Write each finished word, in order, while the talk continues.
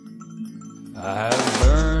I have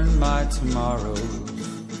burned my tomorrows,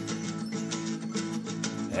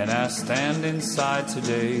 and I stand inside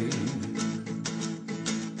today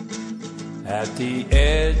at the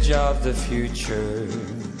edge of the future,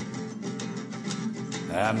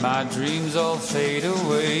 and my dreams all fade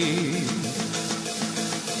away.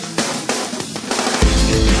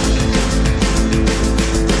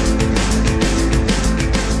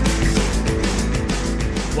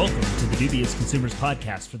 Welcome to the Dubious Consumers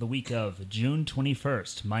Podcast for the week of June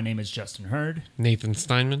 21st. My name is Justin Hurd. Nathan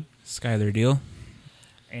Steinman. Skylar Deal.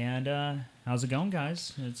 And how's it going,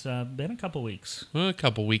 guys? It's been a couple weeks. Well, a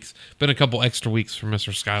couple weeks. Been a couple extra weeks for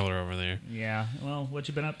Mr. Skylar over there. Yeah. Well, what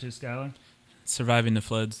you been up to, Skylar? Surviving the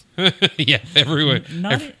floods. Yeah, everywhere.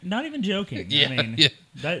 Not even joking. Yeah, I mean, yeah.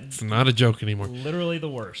 It's not a joke anymore. Literally the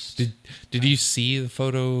worst. Did you see the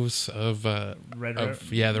photos of Red River?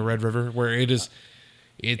 Yeah, the Red River, where it is.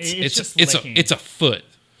 It's a foot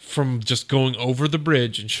from just going over the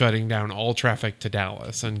bridge and shutting down all traffic to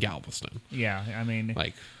Dallas and Galveston. Yeah, I mean,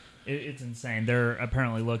 Like, it's insane. They're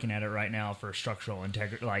apparently looking at it right now for structural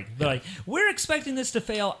integrity. Like we're expecting this to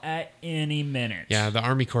fail at any minute. yeah, the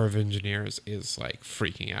Army Corps of Engineers is like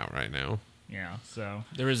freaking out right now. Yeah. So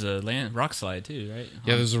There was a rock slide too, right?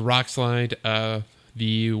 Yeah, there's a rock slide.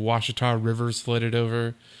 The Washita River's flooded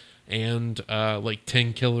over, and like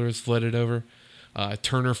 10 killers flooded over.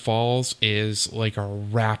 Turner Falls is like a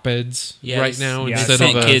rapids right now instead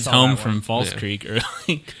sent of kids home that one. from Falls Yeah. Creek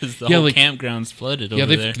early because the whole campground's flooded over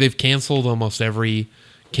there. They've canceled almost every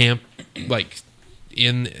camp like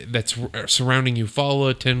in that's surrounding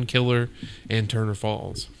Eufaula, 10 Killer, and Turner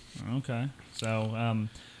Falls. Okay. So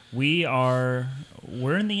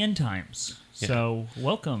we're in the end times. Yeah. So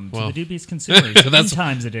welcome to Well, the Dubious Consumers End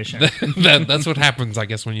Times edition. That's what happens, I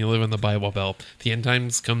guess, when you live in the Bible Belt. The end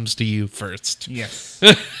times comes to you first. Yes.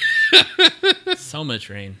 So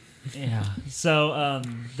much rain. Yeah. So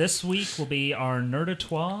this week will be our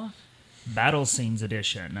Trois Battle Scenes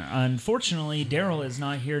edition. Unfortunately, Darell is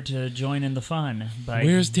not here to join in the fun. But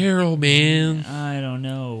Where's Darell, man? I don't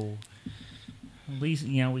know. At least,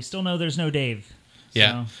 we still know there's no Dave.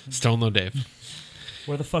 Yeah, So, still no Dave.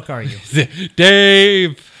 where the fuck are you?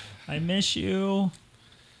 Dave! I miss you.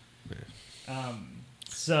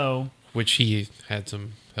 So Which he had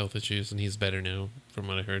some health issues, and he's better now, from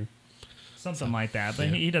what I heard. something like that, but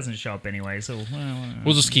yeah. he doesn't show up anyway. So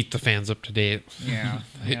We'll just keep the fans up to date. yeah,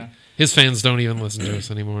 yeah, His fans don't even listen to us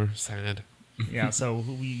anymore. Sad. yeah. So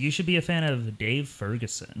you should be a fan of Dave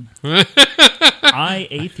Ferguson. I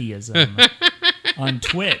Atheism on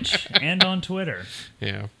Twitch and on Twitter.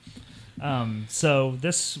 Yeah. So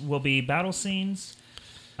this will be battle scenes.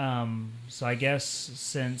 So I guess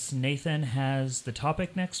since Nathan has the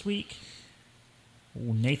topic next week,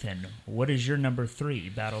 Nathan, what is your number 3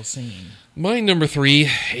 battle scene? My number 3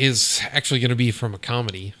 is actually going to be from a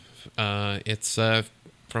comedy. It's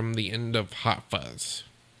from the end of Hot Fuzz.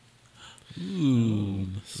 Ooh.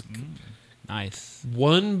 Nice.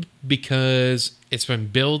 One, because it's been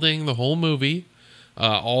building the whole movie.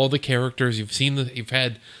 All the characters, you've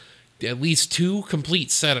had at least 2 complete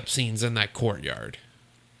setup scenes in that courtyard.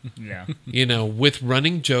 Yeah. With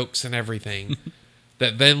running jokes and everything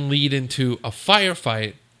that then lead into a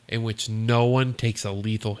firefight in which no one takes a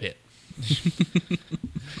lethal hit.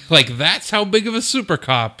 Like, that's how big of a super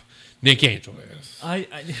cop Nick Angel is. I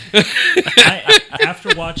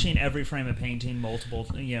after watching every frame of Painting multiple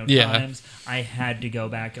times, I had to go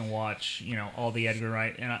back and watch all the Edgar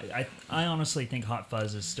Wright, and I honestly think Hot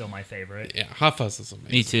Fuzz is still my favorite. Yeah, Hot Fuzz is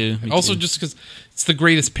amazing. Me too. Also, just because it's the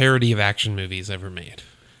greatest parody of action movies ever made.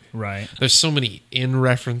 Right. There's so many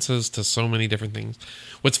references to so many different things.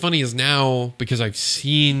 What's funny is now, because I've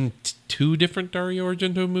seen 2 different Dario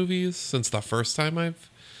Argento movies since the first time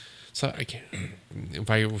so I can't. If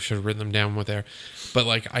I should have written them down with there, but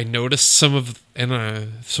like I noticed some of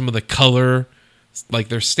the color, like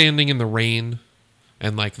they're standing in the rain,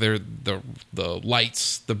 and like they're the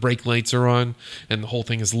lights, the brake lights are on, and the whole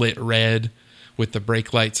thing is lit red with the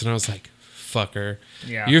brake lights, and I was like, "Fucker,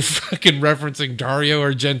 yeah, you're fucking referencing Dario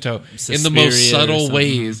Argento in the most subtle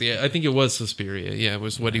ways." Yeah, I think it was Suspiria. Yeah, it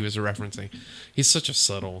was what he was referencing. He's such a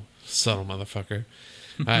subtle motherfucker.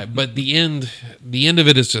 But the end of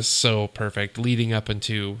it is just so perfect, leading up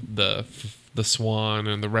into the swan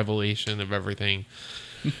and the revelation of everything.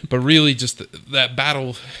 But really, just that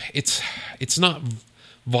battle, it's not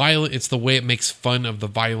violent. It's the way it makes fun of the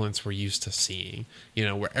violence we're used to seeing.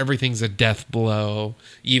 Where everything's a death blow.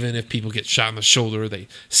 Even if people get shot in the shoulder, they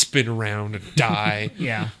spin around and die.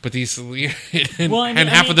 Yeah. But these, and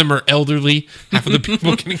half of them are elderly. Half of the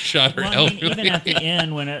people getting shot are elderly. Even at the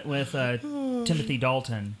end, with Timothy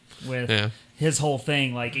Dalton, with his whole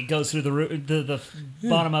thing, like it goes through the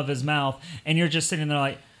bottom of his mouth, and you're just sitting there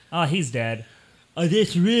like, oh, he's dead. Oh,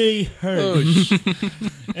 this really hurts.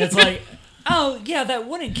 It's like, oh yeah, that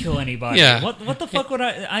wouldn't kill anybody. Yeah. What the fuck would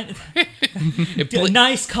I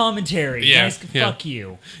nice commentary. Yeah, Nice fuck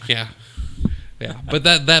you. Yeah. Yeah. But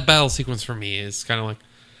that battle sequence for me is kind of like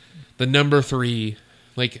the number 3.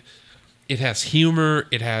 Like, it has humor,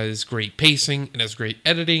 it has great pacing, it has great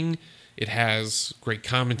editing, it has great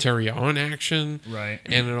commentary on action. Right.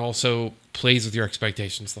 And it also plays with your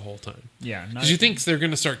expectations the whole time. Yeah. Because you think they're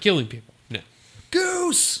going to start killing people. No.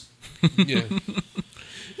 Goose! Yeah.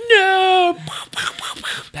 No!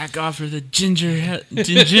 Back off or the ginger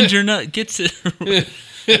nut gets it.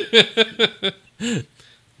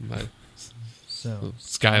 But, So,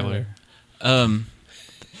 Skylar.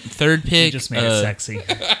 Third pick. You just made it sexy.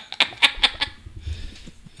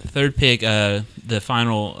 Third pick, the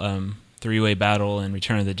final 3-way battle in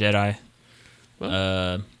Return of the Jedi.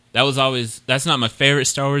 That's not my favorite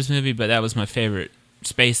Star Wars movie, but that was my favorite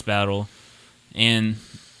space battle and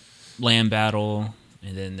land battle.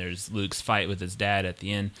 And then there's Luke's fight with his dad at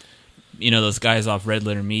the end. You know, those guys off Red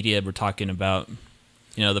Letter Media were talking about,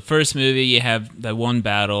 you know, the first movie, you have that one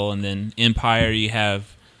battle, and then Empire, you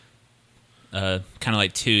have kind of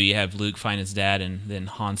like 2, you have Luke find his dad, and then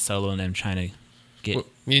Han Solo and them trying to get... Well,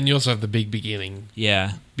 and you also have the big beginning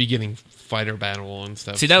fighter battle and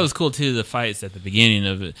stuff. See, that was cool, too, the fights at the beginning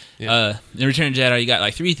of it. Yeah. In Return of the Jedi, you got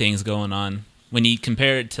like 3 things going on. When you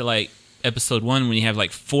compare it to like Episode 1, when you have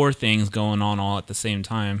like 4 things going on all at the same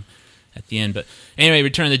time at the end. But anyway,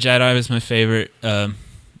 Return of the Jedi was my favorite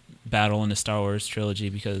battle in the Star Wars trilogy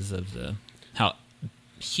because of how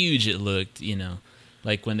huge it looked, you know.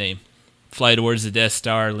 Like when they fly towards the Death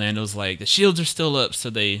Star, Lando's like, the shields are still up, so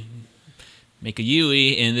they make a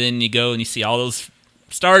Yui, and then you go and you see all those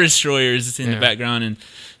Star Destroyers in the background. And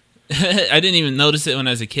I didn't even notice it when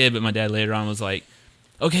I was a kid, but my dad later on was like,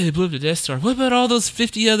 okay, they blew up the Death Star. What about all those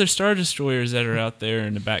 50 other Star Destroyers that are out there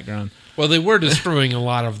in the background? Well, they were destroying a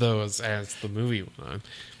lot of those as the movie went on.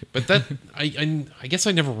 But that, I guess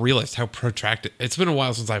I never realized how protracted. It's been a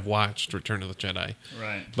while since I've watched Return of the Jedi.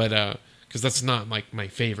 Right. But, because that's not like my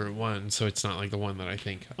favorite one, so it's not like the one that I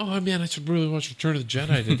think, oh man, I should really watch Return of the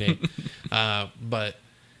Jedi today. But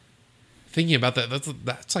thinking about that,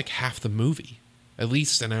 that's like half the movie. At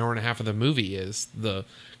least an hour and a half of the movie is the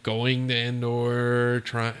going to Endor,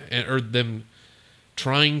 or them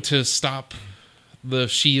trying to stop the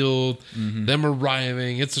shield, them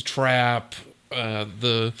arriving. It's a trap.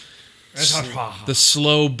 The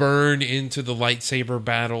slow burn into the lightsaber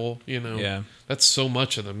battle. You know, that's so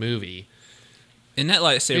much of the movie. And that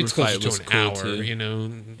lightsaber it's fight was to an cool hour, too. you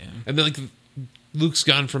know. Yeah. And then like Luke's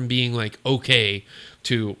gone from being like okay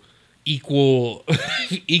to equal,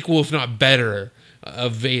 if not better,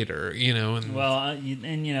 of Vader. You know. And well,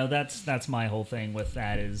 and you know that's my whole thing with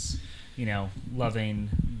that is, you know, loving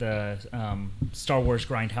the Star Wars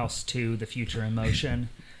Grindhouse 2, The Future in Motion,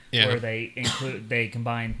 where they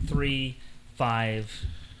combine 3, 5,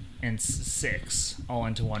 and 6 all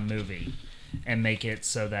into one movie, and make it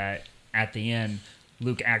so that at the end,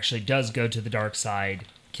 Luke actually does go to the dark side,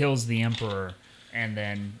 kills the Emperor, and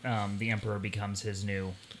then the Emperor becomes his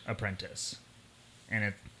new apprentice, and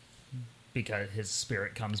it because his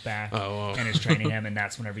spirit comes back and is training him, and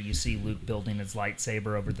that's whenever you see Luke building his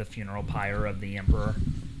lightsaber over the funeral pyre of the Emperor.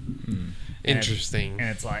 Interesting. And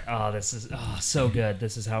it's like, oh, this is so good.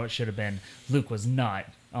 This is how it should have been. Luke was not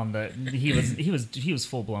on the. He was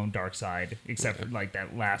full blown dark side, except for like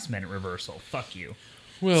that last minute reversal. Fuck you.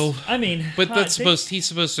 Well, I mean, but he's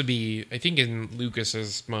supposed to be, I think, in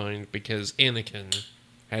Lucas's mind, because Anakin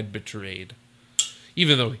had betrayed,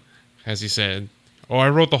 even though, as he said, "Oh,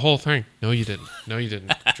 I wrote the whole thing." No, you didn't. No, you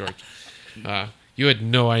didn't, George. You had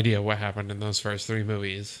no idea what happened in those first 3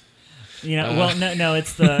 movies. You know, well, no,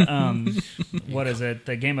 it's the what is it?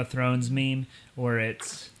 The Game of Thrones meme where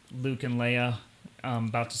it's Luke and Leia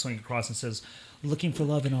about to swing across and says, "Looking for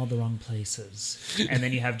love in all the wrong places," and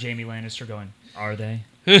then you have Jaime Lannister going, "Are they?"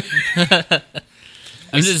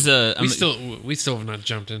 We still have not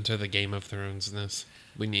jumped into the Game of Thrones in this.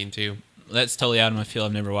 We need to. That's totally out of my field.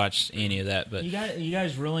 I've never watched any of that, but you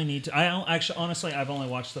guys really need to. I actually, honestly, I've only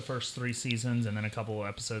watched the first 3 seasons and then a couple of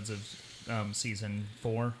episodes of season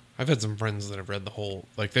 4. I've had some friends that have read the whole,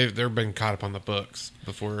 like they've been caught up on the books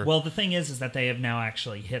before. Well, the thing is that they have now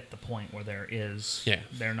actually hit the point where Yeah.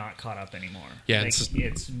 they're not caught up anymore. Yeah,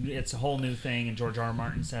 it's a whole new thing, and George R. R.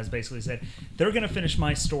 Martin has basically said they're going to finish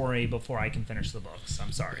my story before I can finish the books.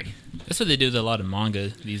 I'm sorry. That's what they do with a lot of manga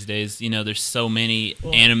these days. There's so many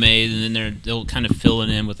animes, and then they'll kind of fill it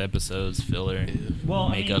in with episodes, filler,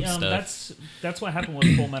 make up stuff. That's what happened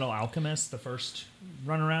with Full Metal Alchemist, the first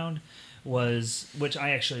run around. Which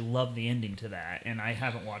I actually love the ending to that, and I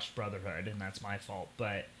haven't watched Brotherhood, and that's my fault.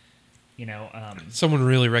 But someone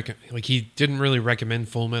really he didn't really recommend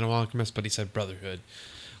Full Metal Alchemist, but he said Brotherhood.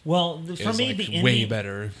 Well, for me, the ending way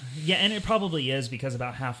better. Yeah, and it probably is because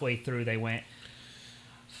about halfway through they went,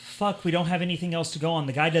 "Fuck, we don't have anything else to go on.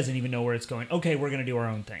 The guy doesn't even know where it's going. Okay, we're gonna do our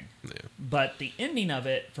own thing." Yeah. But the ending of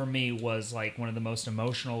it for me was like one of the most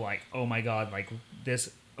emotional. Like, oh my god, like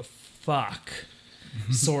this, fuck.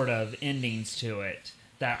 sort of endings to it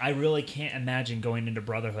that I really can't imagine going into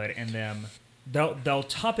Brotherhood and they'll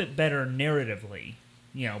top it better narratively,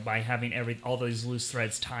 by having all these loose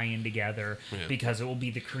threads tie in together because it will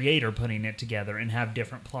be the creator putting it together and have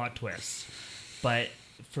different plot twists. But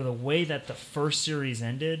for the way that the first series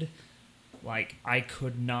ended, like I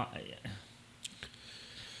could not.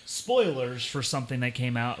 Spoilers for something that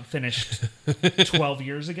finished 12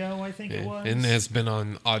 years ago, I think it was. And has been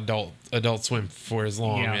on Adult Swim for as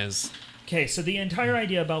long as... Okay, so the entire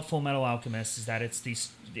idea about Full Metal Alchemist is that it's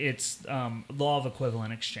law of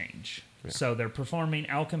equivalent exchange. Yeah. So they're performing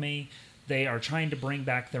alchemy. They are trying to bring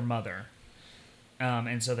back their mother.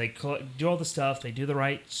 And so they do all the stuff. They do the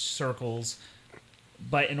right circles.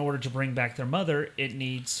 But in order to bring back their mother, it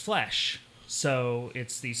needs flesh. So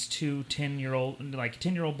it's these two 10-year-old, like a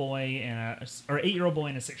 10-year-old boy or 8-year-old boy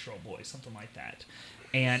and a 6-year-old boy, something like that.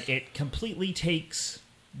 And it completely takes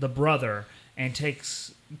the brother and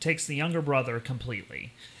takes the younger brother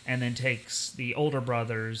completely, and then takes the older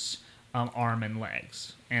brother's arm and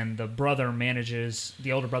legs. And the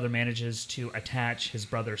older brother manages to attach his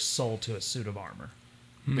brother's soul to a suit of armor.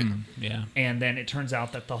 Yeah. And then it turns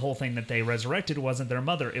out that the whole thing that they resurrected wasn't their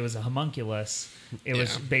mother. It was a homunculus. It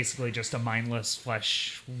was basically just a mindless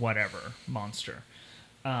flesh whatever monster.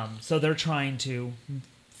 So they're trying to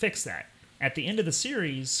fix that. At the end of the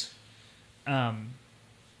series, the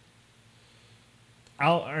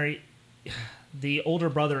older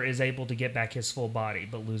brother is able to get back his full body,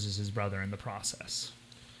 but loses his brother in the process.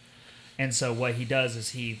 And so what he does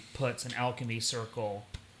is he puts an alchemy circle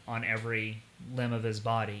on every limb of his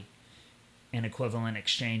body in equivalent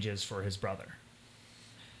exchanges for his brother.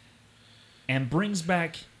 And brings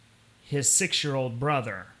back his 6-year-old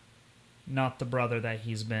brother, not the brother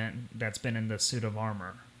that's been in the suit of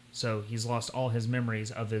armor. So he's lost all his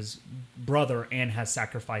memories of his brother and has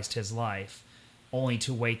sacrificed his life, only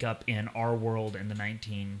to wake up in our world in the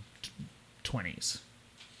 1920s,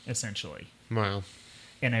 essentially. Wow.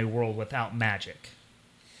 In a world without magic.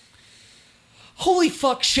 Holy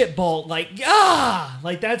fuck shitball, like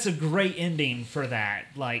that's a great ending for that.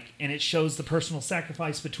 Like, and it shows the personal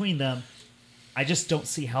sacrifice between them. I just don't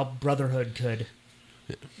see how Brotherhood could,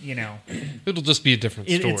 It'll just be a different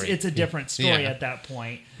story. It's a different story at that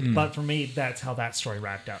point. But for me, that's how that story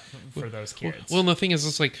wrapped up for those kids. Well, and the thing is,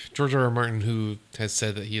 it's like George R. R. Martin, who has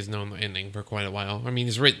said that he has known the ending for quite a while. I mean,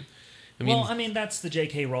 he's written... that's the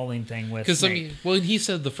J.K. Rowling thing with... Because, he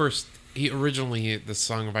said originally the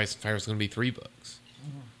Song of Ice and Fire was going to be 3 books.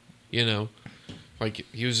 Like,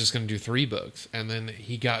 he was just going to do 3 books. And then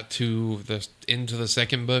he got into the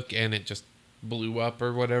second book, and it just blew up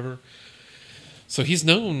or whatever. So he's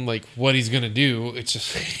known, like, what he's going to do. It's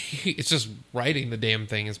just writing the damn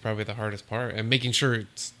thing is probably the hardest part. And making sure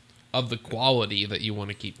it's of the quality that you want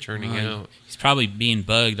to keep churning out. He's probably being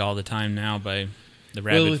bugged all the time now by the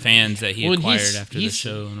rabid fans that he acquired after the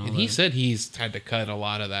show and all that. And he said he's had to cut a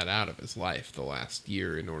lot of that out of his life the last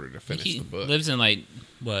year in order to finish the book. He lives in,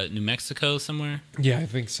 New Mexico somewhere? Yeah, I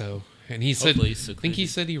think so. And he said, he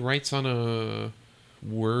said he writes on a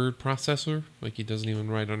word processor. Like, he doesn't even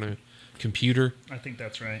write on a computer. I think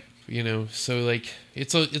that's right. So, like,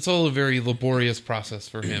 it's all a very laborious process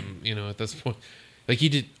for him, at this point. Like,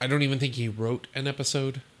 I don't even think he wrote an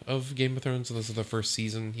episode of Game of Thrones. So this is the first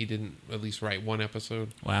season. He didn't at least write one episode.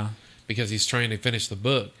 Wow. Because he's trying to finish the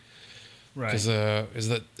book. Right. Is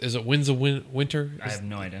it Winds of Winter? I have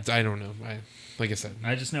no idea. I don't know. Like I said.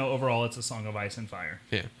 I just know overall it's a Song of Ice and Fire.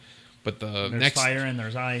 Yeah. But there's fire and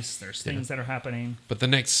there's ice. There's things that are happening. But the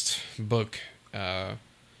next book,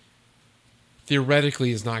 theoretically,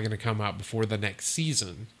 is not going to come out before the next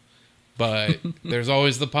season. But there's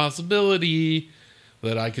always the possibility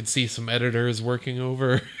that I could see some editors working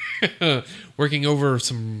over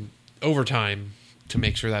some overtime to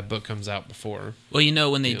make sure that book comes out before.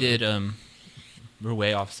 Well, when they did, we're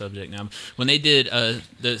way off subject now. When they did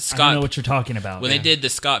the Scott, I don't know what you're talking about. When they did the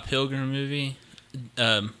Scott Pilgrim movie,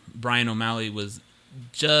 Brian O'Malley was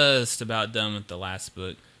just about done with the last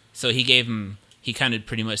book, so he kind of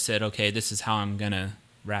pretty much said, "Okay, this is how I'm gonna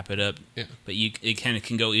wrap it up." Yeah. But it kind of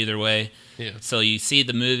can go either way. Yeah. So you see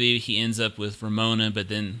the movie, he ends up with Ramona, but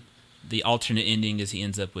then the alternate ending is he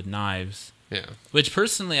ends up with Knives. Yeah. Which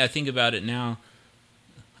personally, I think about it now,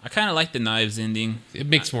 I kind of like the Knives ending. It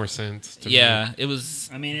makes more sense to me. It was.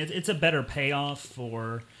 I mean, it's a better payoff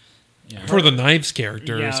for For the Knives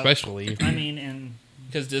character, Yeah. especially. I mean, and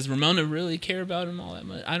Because does Ramona really care about him all that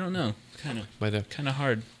much? I don't know. Kind of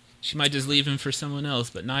hard. She might just leave him for someone else,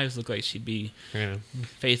 but Knives look like she'd be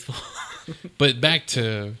faithful. But back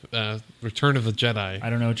to Return of the Jedi. I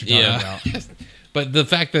don't know what you're talking about. But the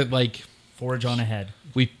fact that Forge on ahead.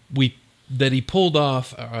 that he pulled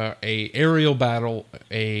off a aerial battle,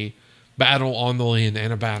 a battle on the land,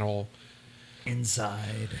 and a battle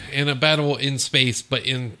Inside. and a battle in space, but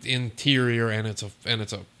in interior, and it's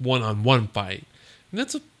a one-on-one fight. And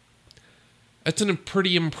that's a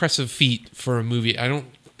pretty impressive feat for a movie. I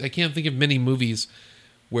can't think of many movies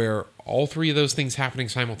where all three of those things happening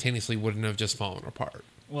simultaneously wouldn't have just fallen apart.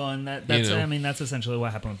 Well, and that's essentially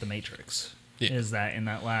what happened with the Matrix. Yeah. Is that in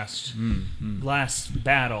that last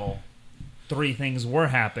battle, three things were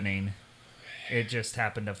happening. It just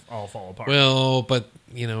happened to all fall apart. Well, but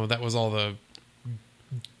that was all the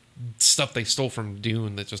stuff they stole from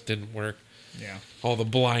Dune that just didn't work. Yeah. All the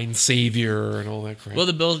blind savior and all that crap. Well,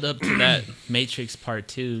 the build up to that Matrix Part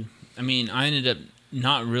 2, I mean, I ended up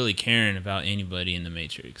not really caring about anybody in the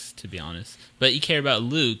Matrix, to be honest. But you care about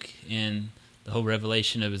Luke and the whole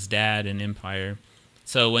revelation of his dad and Empire.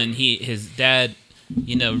 So when his dad,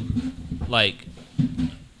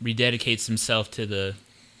 rededicates himself to the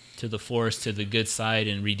Force, to the good side,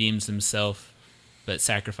 and redeems himself, but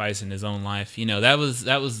sacrificing his own life, that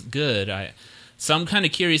was good. So I'm kind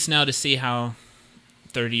of curious now to see how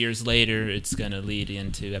 30 years later it's going to lead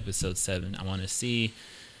into Episode 7. I want to see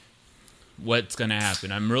what's going to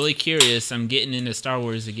happen. I'm really curious. I'm getting into Star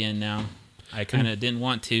Wars again now. I kind of didn't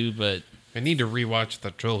want to, but I need to rewatch the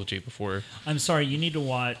trilogy before. I'm sorry, you need to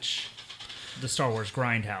watch the Star Wars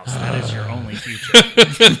Grindhouse. That is your only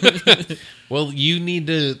future. Well, you need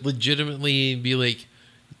to legitimately be like,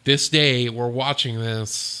 this day we're watching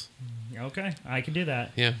this. Okay, I can do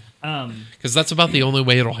that. Yeah. Because that's about the only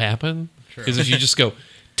way it'll happen. Because if you just go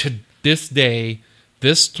to this day,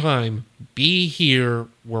 this time, be here,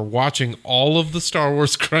 we're watching all of the Star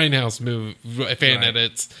Wars Grindhouse fan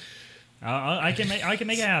edits. I can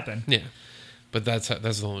make it happen. Yeah, but that's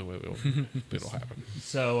the only way it'll happen.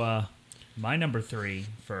 So, my number 3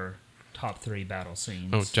 for top 3 battle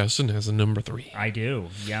scenes. Oh, Justin has a number 3. I do.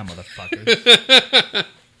 Yeah, motherfuckers.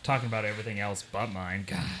 Talking about everything else but mine.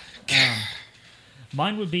 God.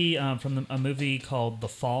 Mine would be from a movie called The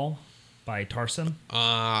Fall by Tarsem.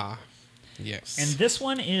 Yes. And this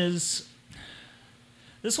one's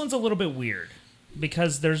a little bit weird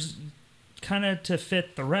because there's kind of to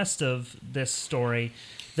fit the rest of this story,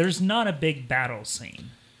 there's not a big battle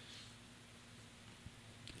scene.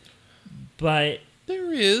 But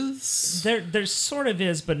there is. There sort of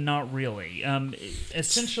is, but not really.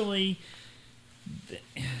 Essentially,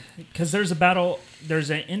 because there's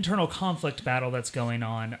an internal conflict battle that's going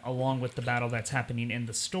on along with the battle that's happening in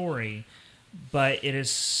the story, but it is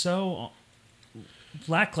so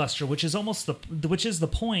lackluster, which is the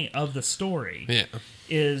point of the story. Yeah,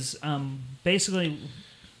 is basically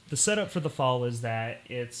the setup for The Fall is that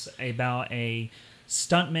it's about a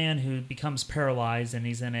stuntman who becomes paralyzed and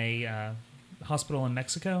he's in a hospital in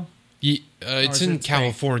Mexico. It's in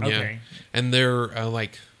California, okay. And they're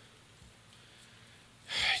like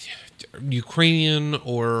Ukrainian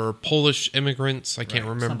or Polish immigrants. I can't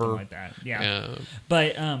remember. Something like that. Yeah.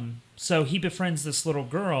 But so he befriends this little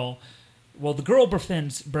girl. Well, the girl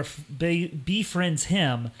befriends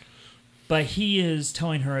him, but he is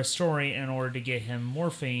telling her a story in order to get him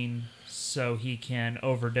morphine so he can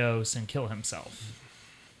overdose and kill himself.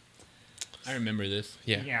 I remember this.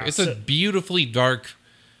 Yeah. It's a beautifully dark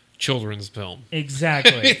children's film.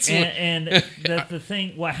 Exactly. The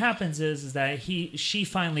thing, what happens is that she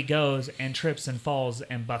finally goes and trips and falls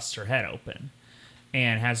and busts her head open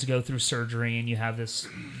and has to go through surgery, and you have this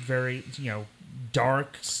very,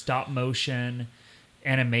 dark stop motion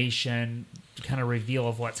animation kind of reveal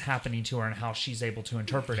of what's happening to her and how she's able to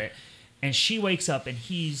interpret it. And she wakes up and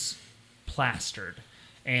he's plastered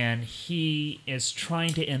and he is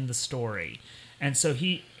trying to end the story. And so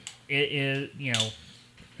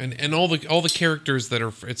and all the characters that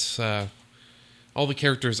are, it's all the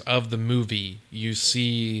characters of the movie you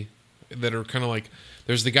see that are kind of like,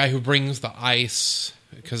 there's the guy who brings the ice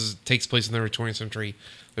because it takes place in the Victorian century.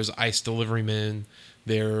 There's ice delivery men.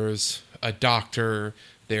 There's a doctor.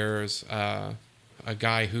 There's a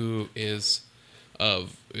guy who is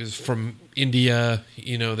from India.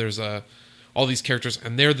 You know, there's all these characters,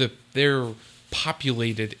 and they're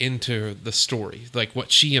populated into the story. Like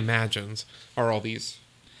what she imagines are all these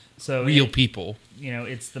real people. You know,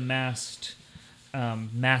 it's the masked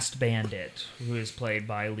bandit who is played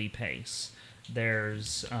by Lee Pace.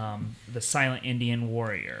 There's the silent Indian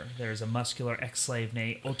warrior. There's a muscular ex-slave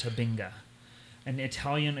named Otabinga. An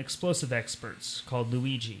Italian explosive expert called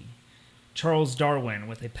Luigi. Charles Darwin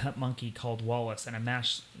with a pet monkey called Wallace, and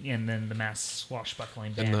then the masked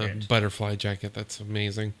swashbuckling bandit. And the butterfly jacket, that's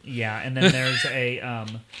amazing. Yeah, and then there's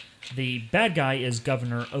the bad guy is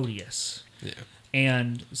Governor Odious. Yeah.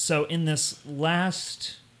 And so in this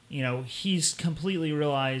last, he's completely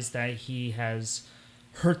realized that he has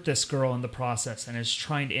hurt this girl in the process and is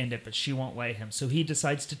trying to end it, but she won't let him. So he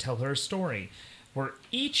decides to tell her a story where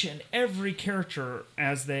each and every character,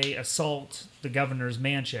 as they assault the governor's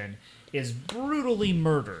mansion, is brutally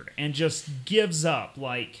murdered and just gives up.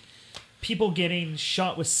 Like, people getting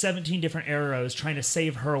shot with 17 different arrows trying to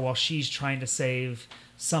save her while she's trying to save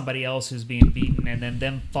somebody else who's being beaten, and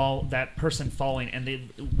then that person falling, and they,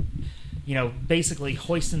 basically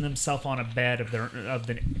hoisting themselves on a bed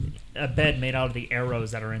a bed made out of the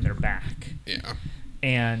arrows that are in their back. Yeah.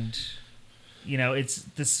 And it's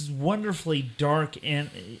this wonderfully dark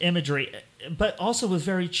imagery, but also with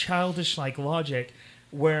very childish like logic,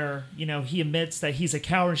 where he admits that he's a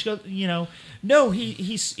coward. She goes, no,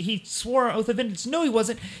 he swore an oath of vengeance. No, he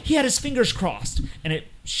wasn't. He had his fingers crossed, and it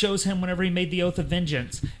shows him whenever he made the oath of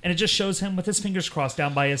vengeance, and it just shows him with his fingers crossed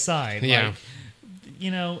down by his side. Yeah,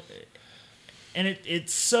 and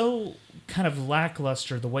it's so kind of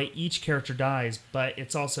lackluster the way each character dies, but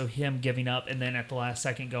it's also him giving up, and then at the last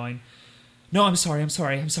second going, no, I'm sorry,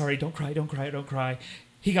 don't cry.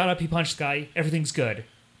 He got up, he punched the guy, everything's good.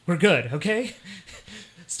 We're good, okay?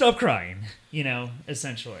 Stop crying,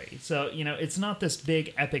 essentially. So, it's not this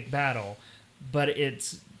big epic battle, but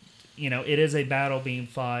it's, it is a battle being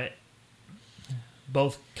fought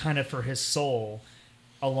both kind of for his soul,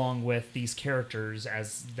 along with these characters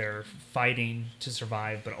as they're fighting to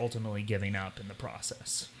survive, but ultimately giving up in the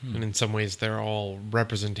process. And in some ways, they're all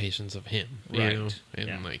representations of him, right?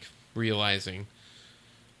 And like realizing,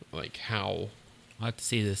 like how. I'll have to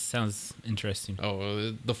see this. Sounds interesting.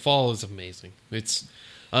 Oh, The Fall is amazing. It's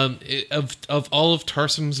of all of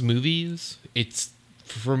Tarsem's movies, it's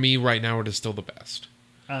for me right now. It is still the best.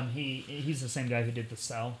 He's the same guy who did The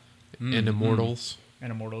Cell and Immortals.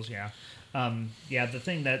 And Immortals, yeah. The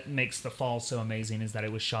thing that makes The Fall so amazing is that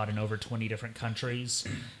it was shot in over 20 different countries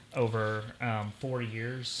over 4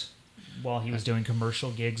 years. While he was doing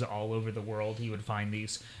commercial gigs all over the world, he would find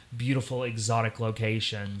these beautiful exotic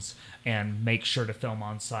locations and make sure to film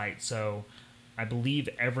on site. So I believe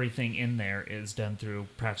everything in there is done through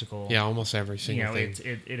practical. Yeah, almost every single thing.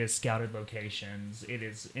 It is scouted locations. It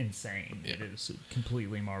is insane. Yeah. It is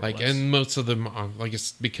completely marvelous. Like, and most of them are, like,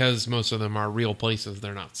 it's because most of them are real places.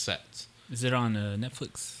 They're not sets. Is it on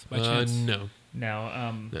Netflix by chance? No.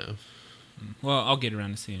 No. Well, I'll get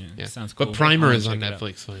around to seeing it. Yeah. Sounds cool. But Primer is on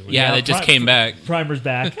Netflix. Yeah, it just came back. Primer's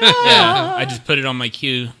back. Yeah, I just put it on my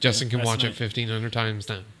queue. Justin can watch it 1,500 times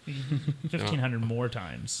now. 1,500 more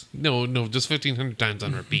times. No, just 1,500 times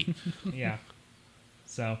on repeat. Yeah.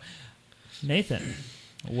 So, Nathan,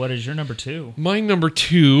 what is your number 2? My number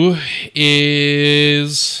 2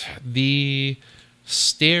 is the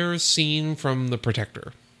stairs scene from The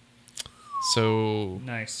Protector. So,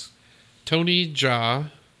 nice. Tony Jaa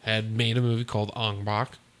had made a movie called Ong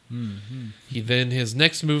Bak. Mm-hmm. His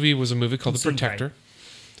next movie was a movie called The Protector.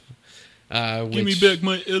 Give me back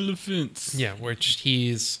my elephants. Yeah, which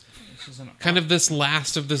he's kind of this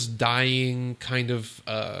last of this dying kind of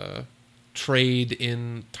trade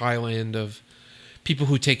in Thailand of people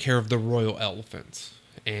who take care of the royal elephants.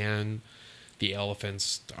 And the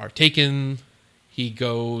elephants are taken. He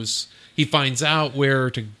finds out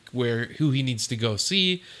who he needs to go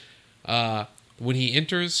see. When he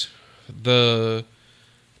enters, in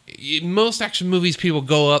most action movies, people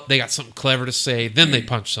go up, they got something clever to say, then they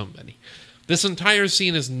punch somebody. This entire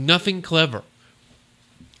scene is nothing clever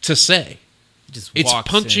to say. It's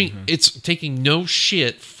punching. It's taking no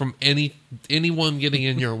shit from anyone getting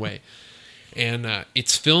in your way, and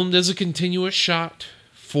it's filmed as a continuous shot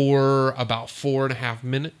for about 4.5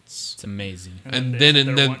 minutes. It's amazing. And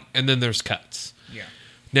then there's cuts. Yeah.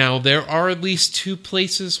 Now, there are at least 2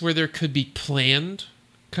 places where there could be planned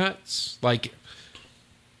cuts. Like,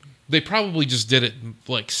 they probably just did it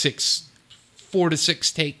like 4 to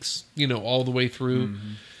 6 takes, all the way through. Mm-hmm.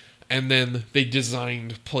 And then they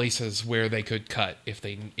designed places where they could cut if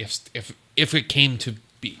it came to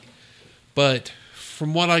be. But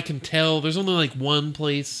from what I can tell, there's only like one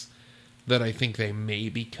place that I think they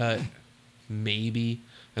maybe cut,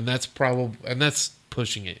 and that's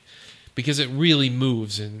pushing it, because it really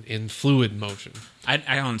moves in fluid motion.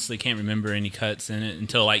 I honestly can't remember any cuts in it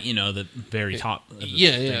until the very top. Of the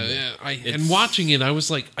yeah. And watching it, I was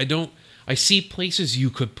like, I see places you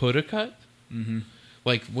could put a cut. Mm-hmm.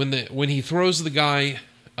 Like when he throws the guy,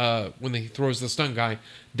 when he throws the stunt guy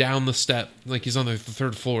down the step, like he's on the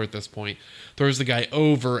 3rd floor at this point, throws the guy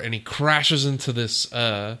over and he crashes into this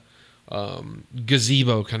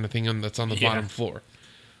gazebo kind of thing that's on the bottom floor.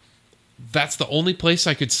 That's the only place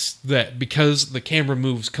I could because the camera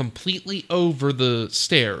moves completely over the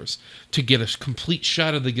stairs to get a complete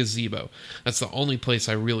shot of the gazebo. That's the only place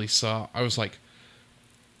I really saw. I was like,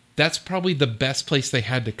 that's probably the best place they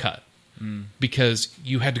had to cut. Because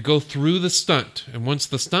you had to go through the stunt, and once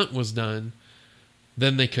the stunt was done,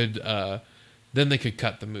 then they could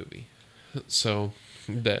cut the movie. So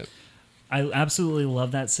that I absolutely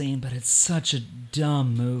love that scene, but it's such a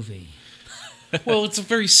dumb movie. Well, it's a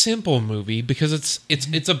very simple movie because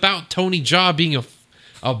it's about Tony Jaa being a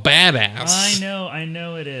badass. I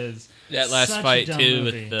know it is. That last Such fight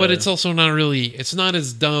too, but it's also not really. It's not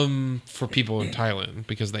as dumb for people in Thailand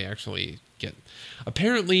because they actually get.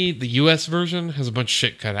 Apparently, the U.S. version has a bunch of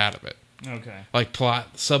shit cut out of it. Okay. Like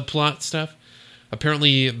subplot stuff.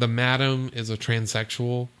 Apparently, the madam is a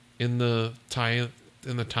transsexual in the Thai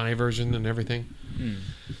version and everything.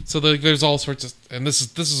 So there's all sorts of, and this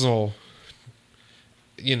is all,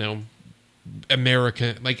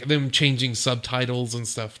 American, like them changing subtitles and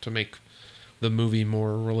stuff to make the movie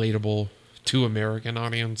more relatable to American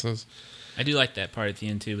audiences. I do like that part at the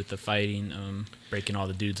end too with the fighting, breaking all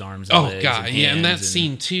the dude's arms. And legs god, and yeah, and that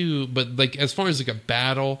scene too. But like, as far as like a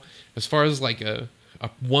battle, as far as like a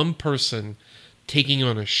one person taking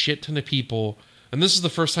on a shit ton of people, and this is the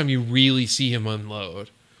first time you really see him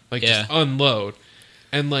unload, just unload,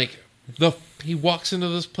 and like he walks into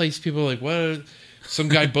this place, people are like, what? Some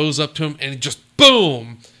guy bows up to him, and it just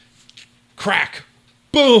boom, crack,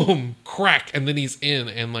 boom, crack, and then he's in,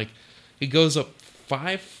 and like he goes up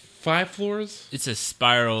five floors. It's a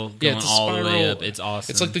spiral going all the way up. It's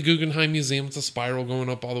awesome. It's like the Guggenheim Museum. It's a spiral going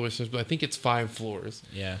up all the way. But I think it's 5 floors.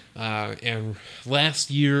 Yeah. And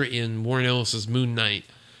last year in Warren Ellis's Moon Knight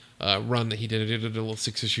run that he did a little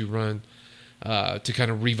 6-issue run to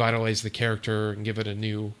kind of revitalize the character and give it a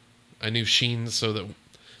new sheen so that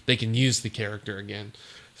they can use the character again.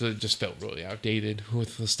 So it just felt really outdated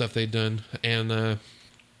with the stuff they'd done. And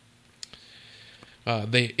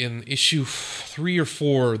they in issue 3 or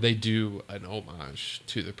 4 they do an homage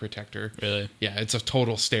to the Protector. Really? Yeah, it's a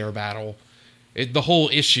total stair battle. The whole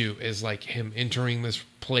issue is like him entering this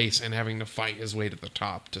place and having to fight his way to the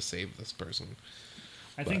top to save this person.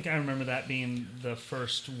 I think I remember that being the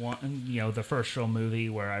first one, the first real movie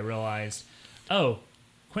where I realized,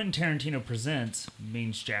 Quentin Tarantino Presents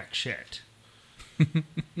means jack shit.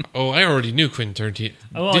 Oh, I already knew Quentin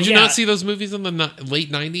Tarantino. Did you not see those movies in the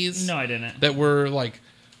late 90s? No, I didn't. That were like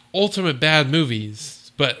ultimate bad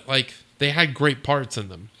movies, but like they had great parts in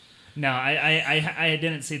them. No, I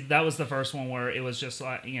didn't see. That was the first one where it was just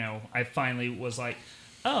like, I finally was like,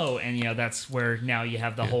 and that's where now you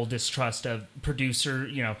have the whole distrust of producer,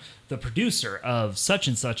 the producer of such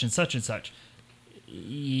and such and such and such.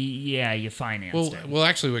 Yeah, you financed it. Well,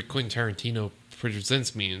 actually, what Quentin Tarantino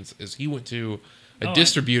Presents means is he went to a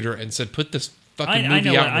distributor and said, "Put this fucking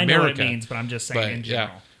movie out in America." I know what it means, but I'm just saying in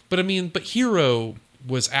general. Yeah. But Hero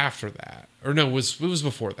was after that, or no, it was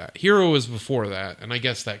before that. Hero was before that, and I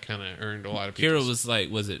guess that kind of earned a lot of people. Hero was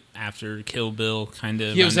was it after Kill Bill? Kind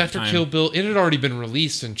of. Yeah, it was after Kill Bill. It had already been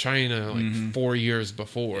released in China 4 years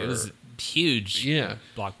before. It was huge. Yeah,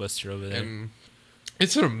 blockbuster over there. And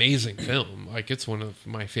it's an amazing film. Like, it's one of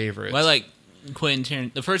my favorites. Well, I like Quentin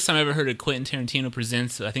Tarantino. The first time I ever heard of Quentin Tarantino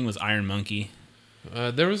Presents, I think it was Iron Monkey.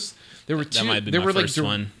 There were two. That might have been my first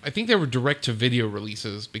one. I think they were direct to video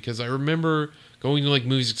releases because I remember going to like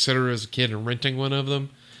movies, etc. as a kid and renting one of them,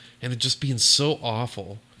 and it just being so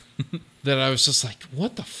awful that I was just like,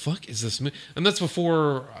 "What the fuck is this movie?" And that's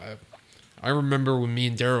before I remember when me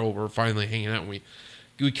and Darell were finally hanging out. And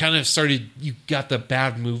we kind of started. You got the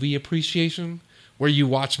bad movie appreciation, where you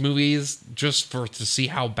watch movies just to see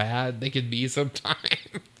how bad they could be sometimes,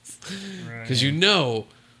 because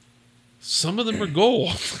some of them are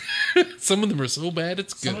gold. Some of them are so bad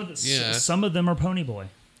it's good. Some of them are Pony Boy.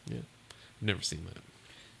 Yeah, I've never seen that.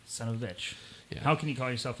 Son of a bitch. Yeah. How can you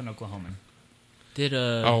call yourself an Oklahoman? Did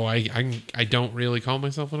I don't really call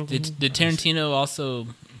myself an Oklahoma. Did Tarantino also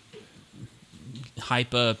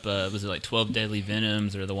hype up? Was it like 12 Deadly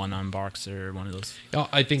Venoms or the one on Boxer? One of those. Oh,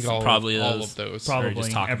 I think all of those. Probably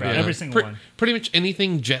just talk every, about every single one. Pretty much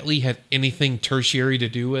anything Jet Li had anything tertiary to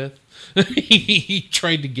do with. He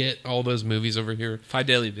tried to get all those movies over here. 5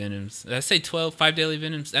 Deadly Venoms. Did I say 12? 5 Deadly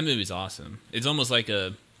Venoms? That movie's awesome. It's almost like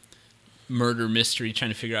a murder mystery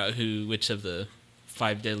trying to figure out which of the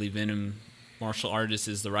 5 Deadly Venom martial artists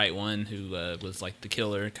is the right one, who was like the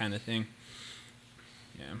killer kind of thing.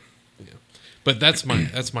 Yeah. But that's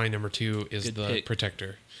my number 2 is Good the pick.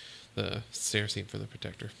 Protector. The stair scene for the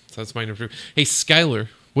Protector. So that's my number 2. Hey, Skylar,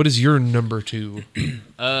 what is your number 2?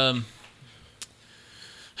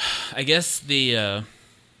 I guess the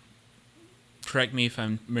correct me if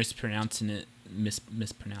I'm mispronouncing it.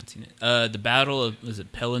 The Battle of, was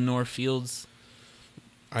it Pelennor Fields?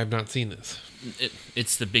 I've not seen this.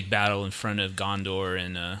 It's the big battle in front of Gondor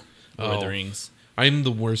and Lord of the Rings. I'm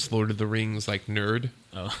the worst Lord of the Rings nerd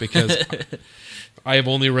Because I have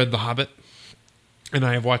only read The Hobbit and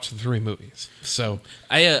I have watched the 3 movies. So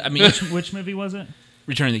I mean, Which movie was it?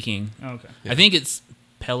 Return of the King. Oh, okay. I think it's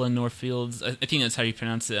Pelennor Fields. I think that's how you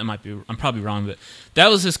pronounce it. I'm probably wrong, but that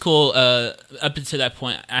was just cool. Up until that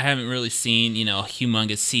point, I haven't really seen a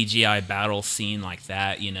humongous CGI battle scene like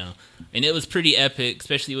that. And it was pretty epic,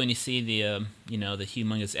 especially when you see the the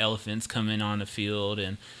humongous elephants coming on the field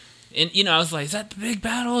and I was like, is that the big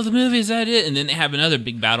battle of the movie? Is that it? And then they have another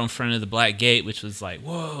big battle in front of the Black Gate, which was like,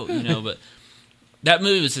 whoa, but that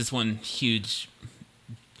movie was just one huge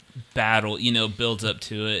battle, builds up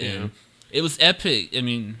to it. Yeah. And it was epic. I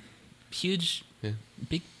mean, huge,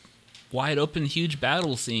 big, wide open, huge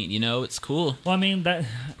battle scene, it's cool. Well, I mean, that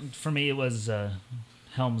for me, it was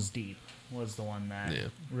Helm's Deep was the one that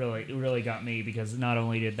really got me, because not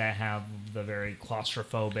only did that have the very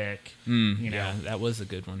claustrophobic, Yeah, that was a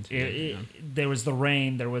good one too. There was the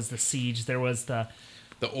rain, there was the siege, there was the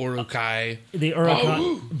Uruk-hai. There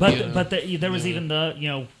was even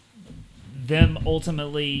the them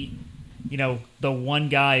ultimately, the one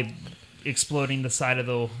guy exploding the side of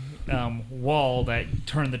the wall that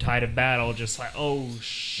turned the tide of battle. Just like, oh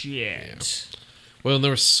shit. Yeah. Well, and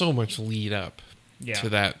there was so much lead up to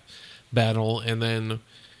that battle, and then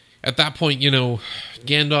at that point,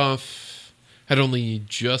 Gandalf had only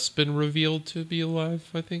just been revealed to be alive,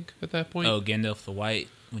 I think, at that point. Oh, Gandalf the White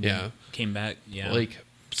when he came back. Yeah.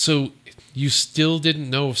 So you still didn't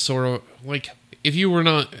know if Sauron, if you were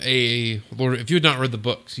not a Lord, if you had not read the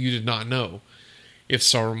books, you did not know if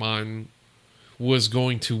Saruman was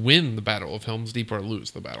going to win the Battle of Helm's Deep or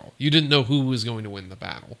lose the battle. You didn't know who was going to win the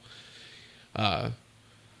battle.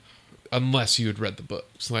 Unless you had read the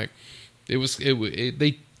books.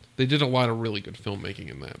 They did a lot of really good filmmaking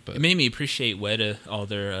in that. But it made me appreciate Weta, all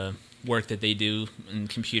their work that they do in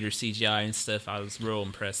computer CGI and stuff. I was real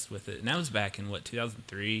impressed with it. And that was back in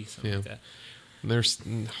 2003, something like that. There's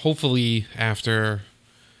hopefully after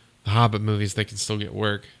the Hobbit movies, they can still get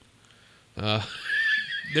work.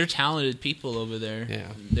 They're talented people over there.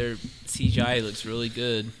 Yeah. Their CGI looks really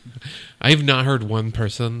good. I've not heard one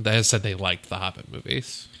person that has said they liked the Hobbit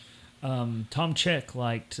movies. Tom Chick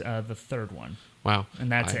liked the third one. Wow.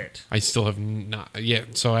 And that's it. I still have not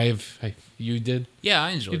yet. So you did? Yeah, I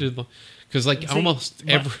enjoyed it. Because almost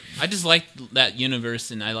every... I just like that universe,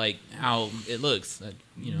 and I like how it looks.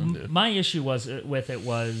 My issue with it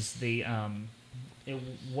was the... it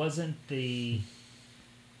wasn't the...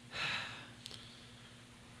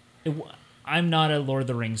 I'm not a Lord of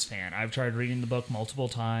the Rings fan. I've tried reading the book multiple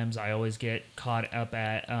times. I always get caught up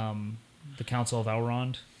at the Council of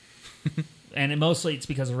Elrond. And mostly it's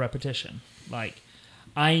because of repetition.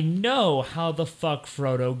 I know how the fuck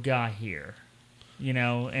Frodo got here.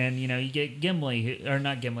 And, you get Gimli, or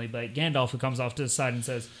not Gimli, but Gandalf, who comes off to the side and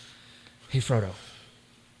says, hey, Frodo,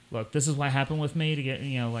 look, this is what happened with me to get,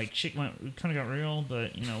 shit kind of got real,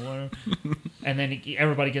 but, whatever. And then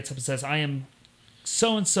everybody gets up and says, I am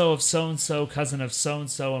so-and-so of so-and-so, cousin of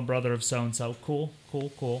so-and-so, and brother of so-and-so. Cool.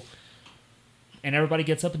 And everybody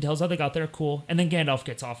gets up and tells how they got there. Cool. And then Gandalf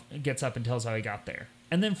gets up and tells how he got there.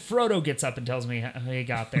 And then Frodo gets up and tells me how he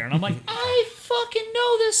got there. And I'm like, I fucking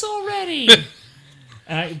know this already.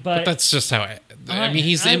 But that's just how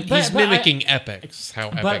he's mimicking epics. How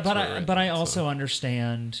epics were written, but I also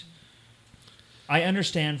understand. I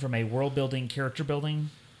understand from a world building, character building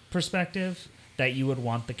perspective that you would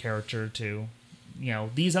want the character to,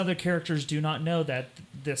 these other characters do not know that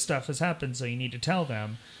this stuff has happened, so you need to tell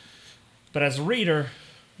them. But as a reader,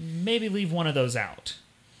 maybe leave one of those out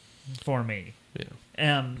for me. Yeah.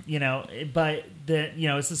 But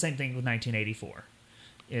it's the same thing with 1984.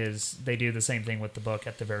 is they do the same thing with the book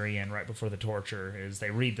at the very end, right before the torture, is they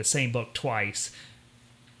read the same book twice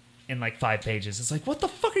in like 5 pages. It's like, what the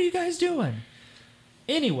fuck are you guys doing?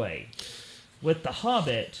 Anyway, with The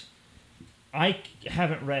Hobbit, I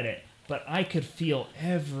haven't read it, but I could feel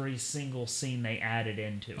every single scene they added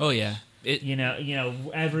into it. Oh yeah. You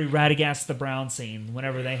know, every Radagast the Brown scene,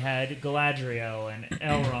 whenever they had Galadriel and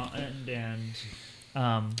Elrond and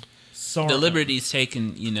Sauron. The liberty's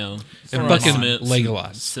taken, and fucking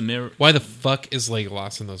Legolas. Why the fuck is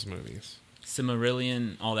Legolas in those movies?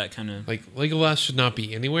 Silmarillion, all that kind of... Like, Legolas should not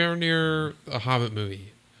be anywhere near a Hobbit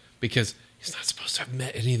movie, because he's not supposed to have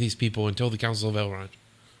met any of these people until the Council of Elrond.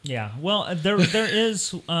 Yeah, well, there is...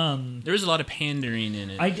 there is a lot of pandering in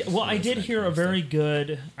it. I did hear a very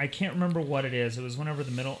good... I can't remember what it is. It was whenever the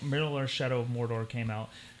Middle-earth Shadow of Mordor came out.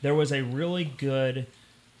 There was a really good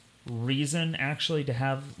reason, actually, to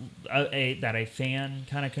have that a fan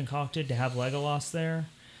kind of concocted to have Legolas there.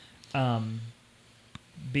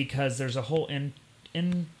 Because there's a whole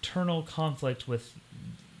internal conflict with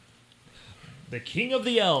the King of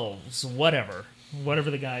the Elves, whatever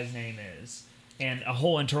the guy's name is. And a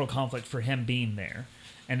whole internal conflict for him being there.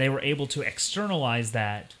 And they were able to externalize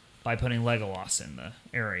that by putting Legolas in the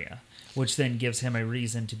area, which then gives him a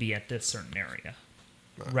reason to be at this certain area,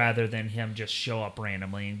 rather than him just show up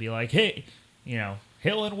randomly and be like, hey,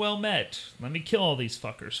 hail and well met. Let me kill all these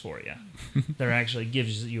fuckers for you. There actually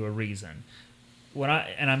gives you a reason.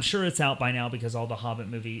 And I'm sure it's out by now because I'm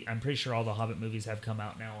pretty sure all the Hobbit movies have come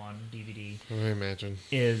out now on DVD. I imagine.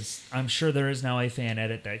 I'm sure there is now a fan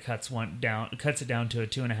edit that cuts it down to a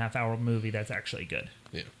 2.5 hour movie that's actually good.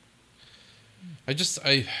 Yeah.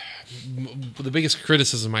 The biggest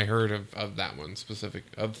criticism I heard of that one specific,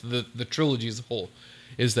 of the trilogy as a whole,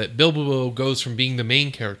 is that Bilbo goes from being the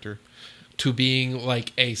main character to being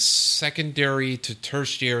like a secondary to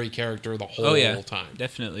tertiary character the whole time.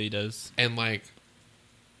 Definitely does. And like,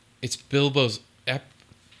 it's Bilbo's.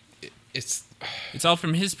 It's all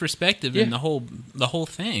from his perspective in the whole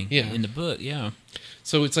thing. Yeah. In the book. Yeah.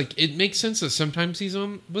 So it's like, it makes sense that sometimes he's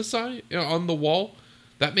on the side, on the wall.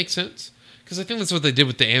 That makes sense, because I think that's what they did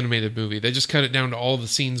with the animated movie. They just cut it down to all the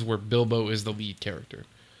scenes where Bilbo is the lead character.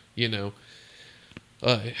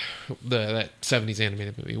 That 70s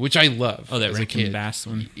animated movie, which I love. Oh, that Rankin Bass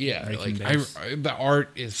one. Yeah, the art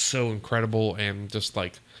is so incredible, and just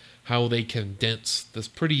like how they condense this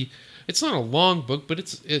pretty. It's not a long book, but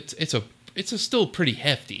it's still pretty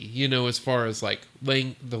hefty. As far as like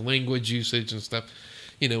the language usage and stuff.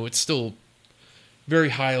 It's still very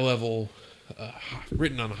high level,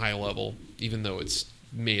 written on a high level, even though it's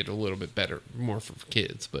made a little bit better, more for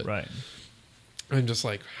kids. But right. I'm just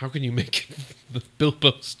like, how can you make the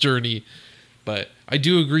Bilbo's journey? But I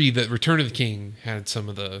do agree that Return of the King had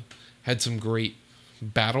some great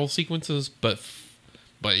battle sequences, but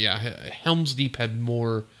yeah, Helm's Deep had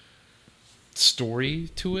more story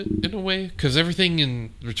to it in a way, because everything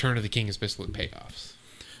in Return of the King is basically payoffs.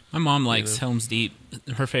 My mom likes Helm's Deep.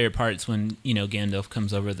 Her favorite part's when Gandalf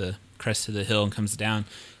comes over the crest of the hill and comes down,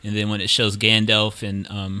 and then when it shows Gandalf and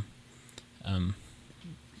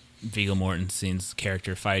Viggo Mortensen's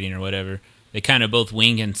character fighting or whatever, they kind of both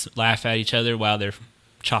wink and laugh at each other while they're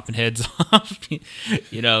chopping heads off.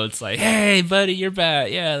 It's like, hey, buddy, you're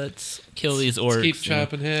bad. Yeah, let's kill these orcs. Let's keep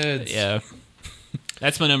chopping heads. Yeah.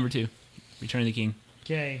 That's my number 2, Return of the King.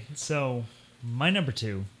 Okay, so my number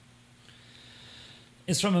 2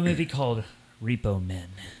 is from a movie called Repo Men,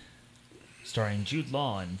 starring Jude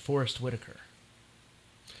Law and Forrest Whitaker.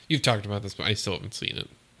 You've talked about this, but I still haven't seen it.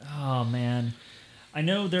 Oh, man. I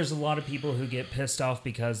know there's a lot of people who get pissed off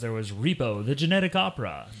because there was Repo, the genetic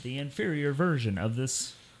opera, the inferior version of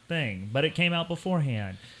this thing, but it came out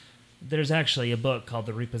beforehand. There's actually a book called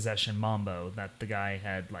The Repossession Mambo that the guy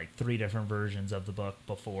had like 3 different versions of the book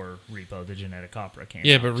before Repo, the genetic opera came out.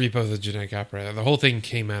 Yeah, but Repo, the genetic opera, the whole thing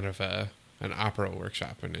came out of an opera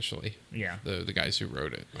workshop initially. Yeah. The guys who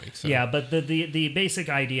wrote it. So. Yeah, but the basic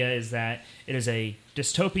idea is that it is a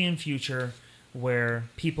dystopian future where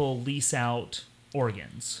people lease out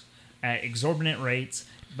organs at exorbitant rates,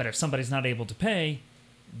 but if somebody's not able to pay,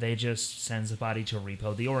 they just sends the body to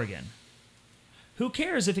repo the organ. Who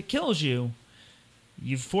cares if it kills you?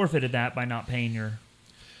 You've forfeited that by not paying your...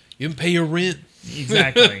 You didn't pay your rent.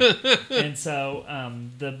 Exactly. And so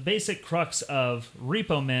the basic crux of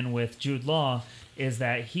Repo Men with Jude Law is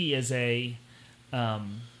that he is a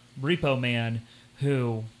repo man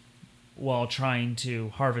who, while trying to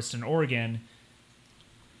harvest an organ,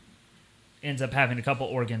 ends up having a couple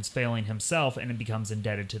organs failing himself, and it becomes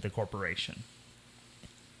indebted to the corporation.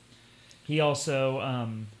 He also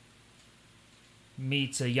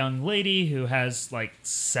meets a young lady who has like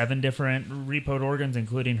 7 different repoed organs,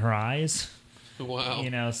 including her eyes. Wow.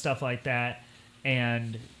 You know, stuff like that.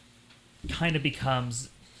 And kind of becomes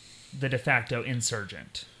the de facto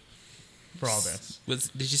insurgent for all this.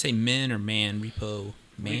 Did you say men or man? Repo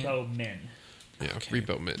man? Repo men. Yeah,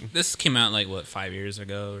 Repo Men. This came out like, what, 5 years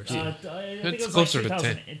ago or something? I think It's it was closer like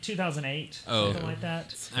to 2008, Oh. something like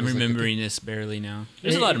that. I'm remembering this barely now.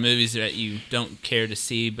 There's a lot of movies that you don't care to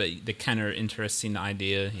see, but they kind of are interesting, the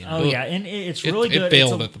idea. You know? Oh, yeah, and it's really good. It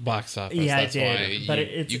failed at the box office. Yeah, That's it did. why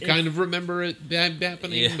But you kind of remember it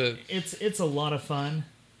happening. Yeah. But It's a lot of fun.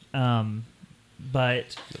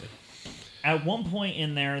 But at one point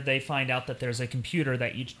in there, they find out that there's a computer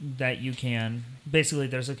that you can basically,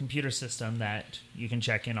 there's a computer system that you can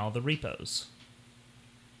check in all the repos,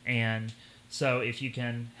 and so if you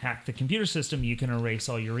can hack the computer system, you can erase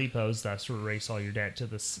all your repos, thus erase all your debt to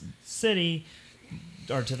the city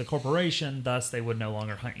or to the corporation. Thus, they would no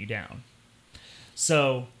longer hunt you down.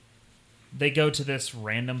 So they go to this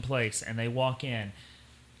random place and they walk in,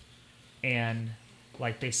 and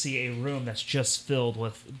like they see a room that's just filled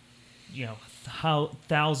with, you know,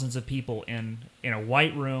 thousands of people in a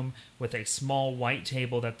white room with a small white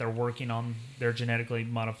table that they're working on their genetically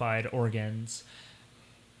modified organs,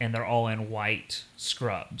 and they're all in white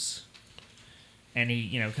scrubs. And he,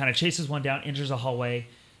 you know, kind of chases one down, enters a hallway,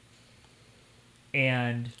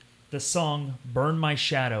 and the song "Burn My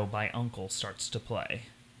Shadow" by UNKLE starts to play.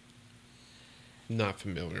 not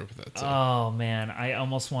familiar with that. So. Oh, man. I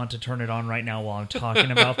almost want to turn it on right now while I'm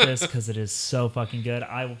talking about this because it is so fucking good.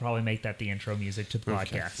 I will probably make that the intro music to the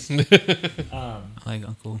podcast. I like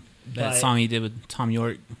UNKLE. That But- song he did with Tom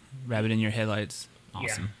York, Rabbit in Your Headlights.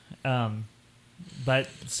 Awesome. Yeah. But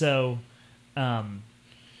so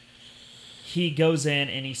he goes in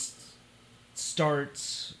and he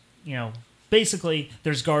starts, you know, basically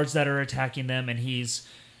there's guards that are attacking them and he's,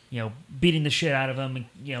 you know, beating the shit out of them and,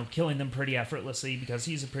 you know, killing them pretty effortlessly because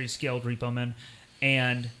he's a pretty skilled repo man.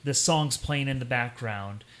 And the song's playing in the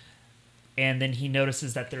background. And then he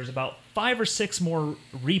notices that there's about 5 or 6 more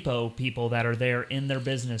repo people that are there in their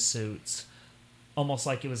business suits. Almost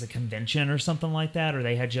like it was a convention or something like that, or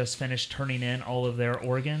they had just finished turning in all of their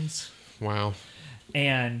organs. Wow.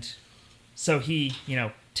 And so he, you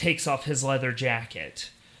know, takes off his leather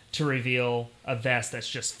jacket to reveal a vest that's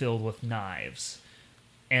just filled with knives.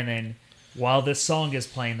 And then while this song is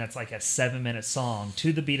playing, that's like a 7-minute song,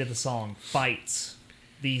 to the beat of the song, fights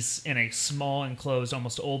these in a small enclosed,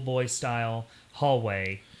 almost old boy style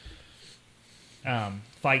hallway.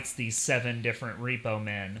 Fights these 7 different repo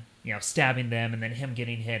men, you know, stabbing them, and then him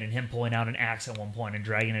getting hit, and him pulling out an axe at one point and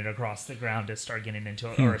dragging it across the ground to start getting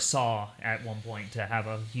into it, or a saw at one point to have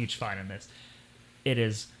a huge fight in this. It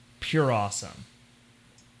is pure awesome.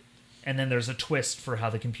 And then there's a twist for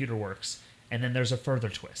how the computer works, and then there's a further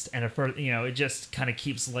twist, and a further, you know, it just kind of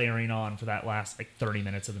keeps layering on for that last like 30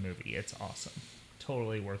 minutes of the movie. It's awesome,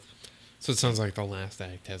 totally worth. So it sounds like the last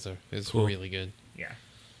act is Cool. really good. Yeah.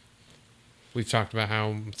 We've talked about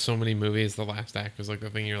how so many movies, the last act was like the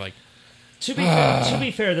thing you're like, To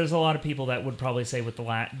be fair, there's a lot of people that would probably say with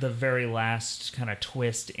the very last kind of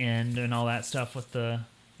twist end and all that stuff with the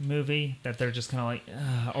movie that they're just kind of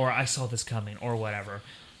like, or I saw this coming, or whatever.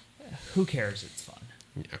 Who cares? It's fun,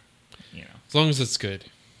 yeah. you know. As long as it's good.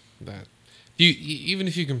 That even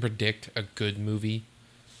if you can predict a good movie,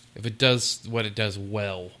 if it does what it does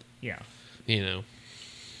well, Yeah. you know.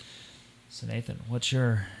 So Nathan, what's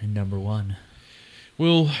your number 1?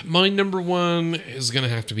 Well, my number 1 is going to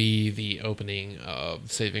have to be the opening of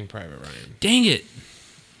Saving Private Ryan. Dang it.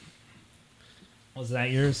 Was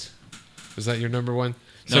that yours? Was that your number 1?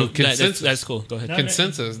 No, So consensus. that's cool. Go ahead. No,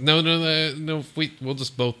 Consensus. No. We'll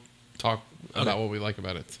just both talk about what we like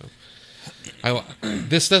about it. So,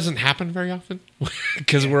 this doesn't happen very often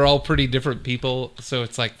because we're all pretty different people. So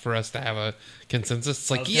it's like for us to have a consensus.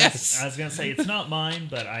 It's like I was gonna say it's not mine,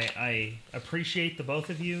 but I appreciate the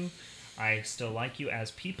both of you. I still like you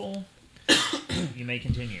as people. You may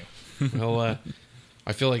continue. Well,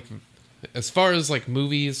 I feel like as far as like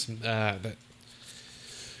movies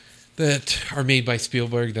that are made by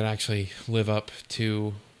Spielberg that actually live up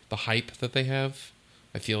to the hype that they have,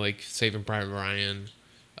 I feel like Saving Private Ryan,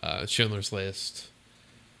 Schindler's List,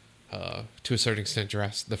 to a certain extent,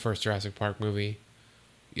 the first Jurassic Park movie,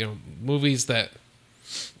 you know, movies that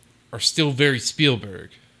are still very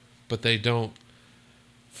Spielberg, but they don't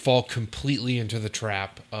fall completely into the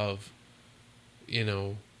trap of, you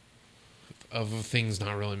know, of things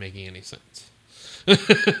not really making any sense.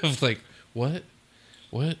 Of like, what?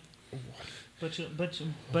 But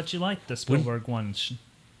you like the Spielberg ones,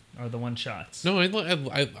 or the one shots. No,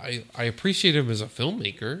 I appreciate him as a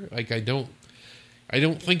filmmaker. Like, I don't. I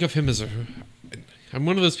don't think of him as I'm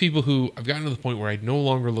one of those people who I've gotten to the point where I no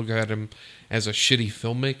longer look at him as a shitty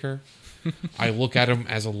filmmaker. I look at him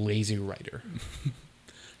as a lazy writer. Well,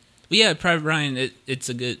 yeah, Private Ryan,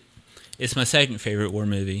 it's my second favorite war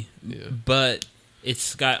movie. Yeah. But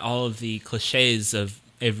it's got all of the cliches of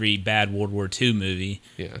every bad World War II movie.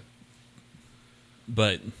 Yeah.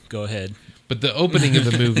 But go ahead. But the opening of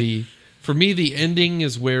the movie, for me, the ending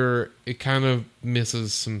is where it kind of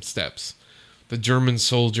misses some steps. The German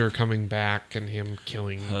soldier coming back and him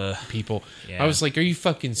killing people. Yeah. I was like, are you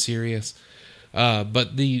fucking serious?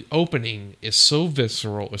 But the opening is so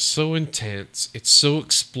visceral, it's so intense, it's so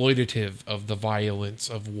exploitative of the violence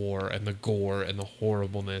of war and the gore and the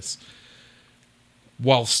horribleness,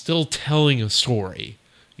 while still telling a story.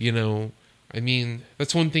 You know, I mean,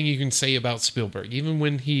 that's one thing you can say about Spielberg. Even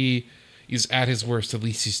when he is at his worst, at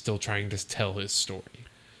least he's still trying to tell his story.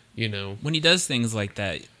 You know, when he does things like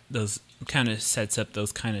that, those kind of sets up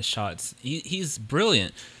those kind of shots. He's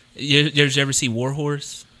brilliant. Did you ever see War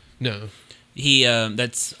Horse? No. He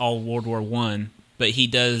that's all World War I, but he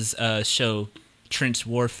does show trench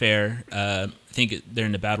warfare. I think they're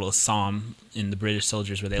in the Battle of Somme in the British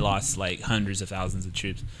soldiers where they lost like hundreds of thousands of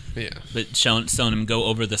troops. Yeah. But showing him go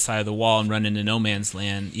over the side of the wall and run into no man's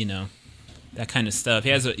land, you know, that kind of stuff. He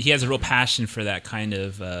has a real passion for that kind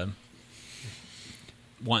of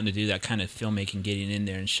wanting to do that kind of filmmaking, getting in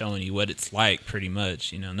there and showing you what it's like, pretty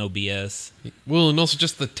much. You know, no BS. Well, and also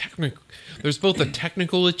just the technical. There's both a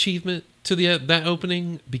technical achievement to that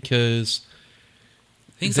opening, because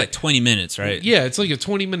I think it's like 20 minutes, right? Yeah, it's like a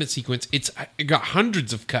 20-minute sequence. It got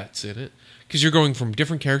hundreds of cuts in it, because you're going from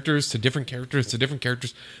different characters to different characters to different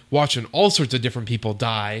characters, watching all sorts of different people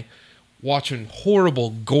die, watching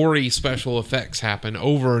horrible, gory special effects happen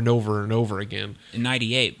over and over and over again. In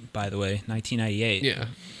 98, by the way, 1998. Yeah,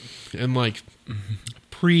 and like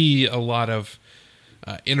pre a lot of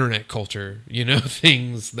internet culture, you know,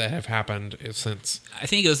 things that have happened since. I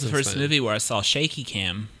think it was the first movie where I saw shaky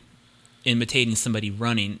cam imitating somebody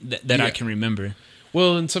running that I can remember.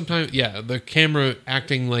 Well, and sometimes, yeah, the camera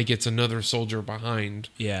acting like it's another soldier behind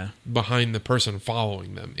the person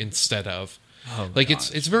following them instead of. Oh, like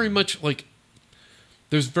gosh. it's very much like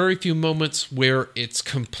there's very few moments where it's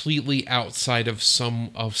completely outside of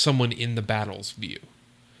someone in the battle's view,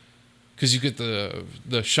 because you get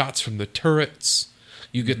the shots from the turrets,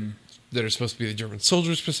 you get that are supposed to be the German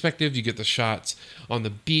soldier's perspective, you get the shots on the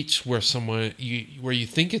beach where where you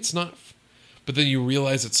think it's not, but then you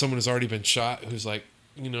realize that someone has already been shot who's like,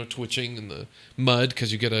 you know, twitching in the mud,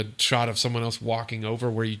 because you get a shot of someone else walking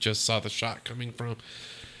over where you just saw the shot coming from.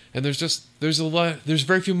 And there's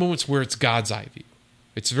very few moments where it's God's eye view.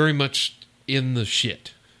 It's very much in the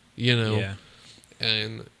shit, you know? Yeah.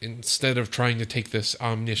 And instead of trying to take this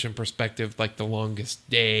omniscient perspective like The Longest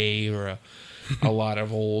Day or a lot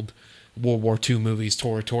of old World War II movies,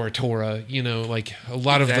 Tora, you know, like a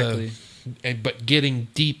lot of but getting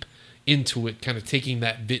deep into it, kind of taking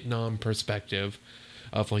that Vietnam perspective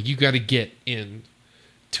of like, you got to get into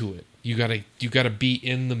it. You got to be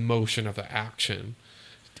in the motion of the action,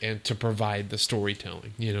 and to provide the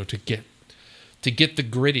storytelling, you know, to get the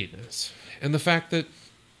grittiness, and the fact that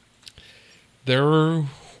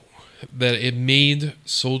it made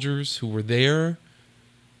soldiers who were there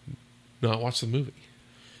not watch the movie.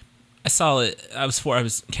 I saw it. I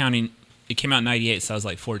was counting. It came out in 98, so I was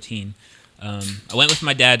like 14. I went with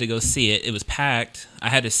my dad to go see it. It was packed. I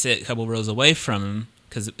had to sit a couple rows away from him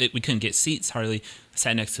because we couldn't get seats hardly. I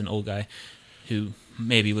sat next to an old guy who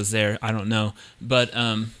maybe was there. I don't know. But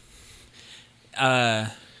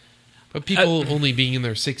people only being in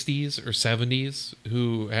their 60s or 70s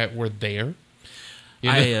who were there.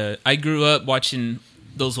 You know? I grew up watching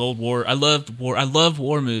those old war. I love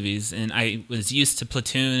war movies, and I was used to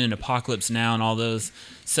Platoon and Apocalypse Now and all those.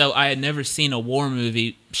 So I had never seen a war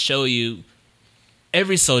movie show you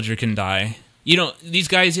every soldier can die. These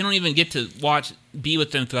guys, you don't even get to be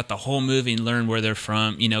with them throughout the whole movie and learn where they're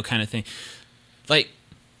from, you know, kind of thing. Like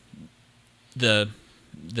the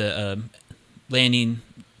landing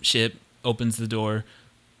ship opens the door,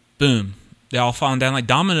 boom, they all falling down like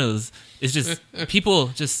dominoes. It's just people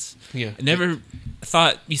just never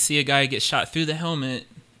thought you see a guy get shot through the helmet,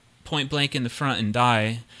 point blank in the front, and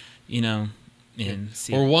die, you know.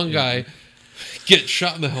 Or one guy gets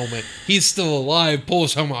shot in the helmet, he's still alive, pull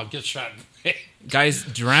his helmet out, gets shot. Guys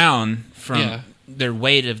drown from their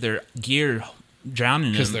weight of their gear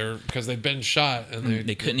drowning them because they've been shot and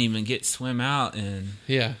they couldn't even swim out, and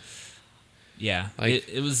it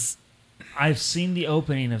was. I've seen the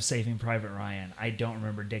opening of Saving Private Ryan. I don't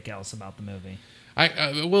remember dick else about the movie.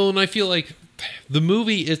 And I feel like the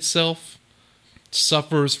movie itself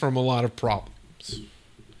suffers from a lot of problems.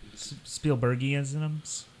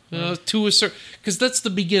 Spielbergianisms. To a certain, because that's the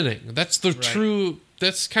beginning. That's the true.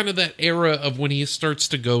 That's kind of that era of when he starts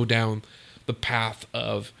to go down the path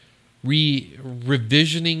of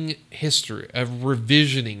revisioning history, of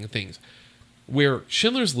revisioning things. Where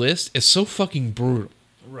Schindler's List is so fucking brutal,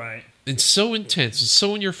 right? And so intense, and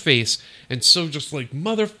so in your face, and so just like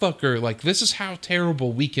motherfucker, like this is how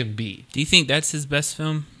terrible we can be. Do you think that's his best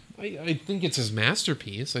film? I think it's his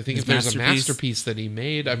masterpiece. I think if there's a masterpiece that he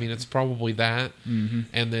made, I mean, it's probably that. Mm-hmm.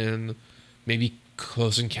 And then maybe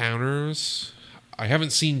Close Encounters. I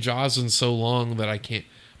haven't seen Jaws in so long that I can't.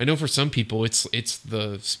 I know for some people it's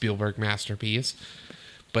the Spielberg masterpiece,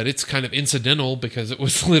 but it's kind of incidental because it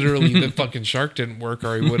was literally the fucking shark didn't work,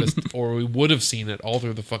 or we would have seen it all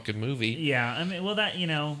through the fucking movie. Yeah, I mean,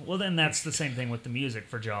 then that's the same thing with the music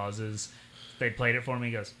for Jaws. Is they played it for me.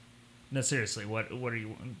 He goes, no, seriously, what are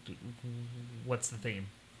you? What's the theme?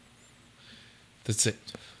 That's it.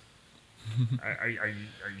 Are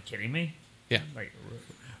you kidding me? Yeah. Like,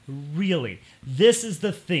 really? This is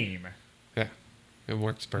the theme. Yeah, it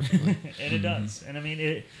works perfectly, and it does. And I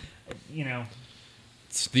mean,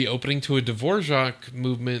 it's the opening to a Dvorak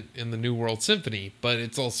movement in the New World Symphony, but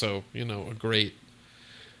it's also a great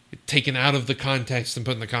taken out of the context and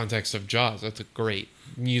put in the context of Jaws. That's a great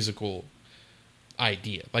musical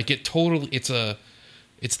idea. Like it's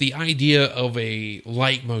the idea of a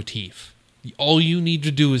leitmotif. All you need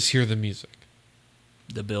to do is hear the music.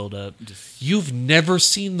 The build up. You've never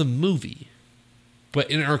seen the movie,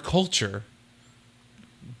 but in our culture,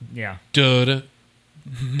 yeah, da da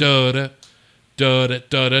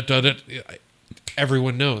da,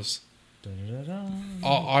 everyone knows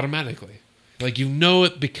automatically. Like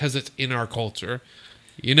it because it's in our culture.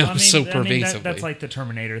 So pervasively. That's like the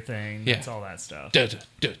Terminator thing. Yeah. That's all that stuff. Yeah.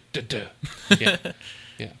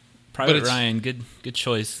 Yeah. Private Ryan, good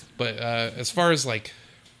choice. But as far as like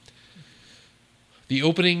the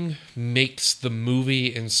opening makes the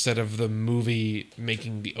movie instead of the movie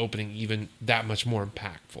making the opening even that much more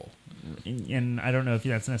impactful. And I don't know if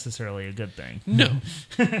that's necessarily a good thing. No.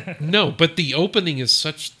 No, but the opening is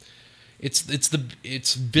such it's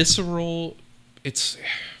visceral. It's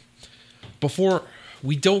before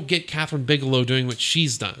we don't get Catherine Bigelow doing what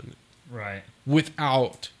she's done. Right.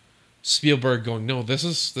 Without Spielberg going, no, this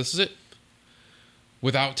is it.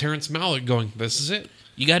 Without Terrence Malick going, this is it.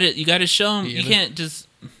 You got to show them. You can't just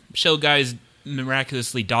show guys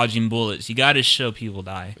miraculously dodging bullets. You got to show people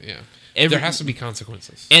die. Yeah. There has to be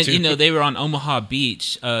consequences. And they were on Omaha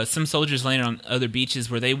Beach. Some soldiers landed on other beaches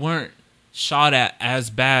where they weren't shot at as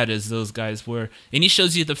bad as those guys were. And he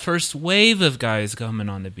shows you the first wave of guys coming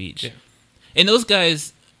on the beach. Yeah. And those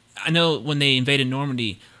guys, I know when they invaded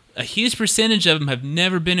Normandy, a huge percentage of them have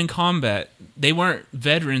never been in combat. They weren't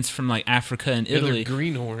veterans from like Africa and Italy. They're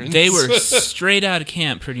greenhorns. They were straight out of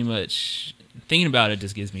camp, pretty much. Thinking about it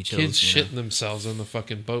just gives me chills. Kids shitting themselves on the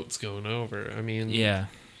fucking boats going over. I mean, yeah,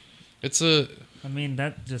 I mean,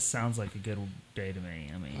 that just sounds like a good day to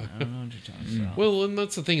me. I mean, I don't know what you're talking about. Well, and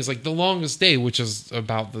that's the thing is like The Longest Day, which is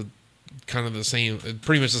about the kind of the same,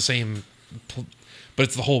 pretty much the same. But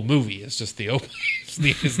it's the whole movie. It's just the opening.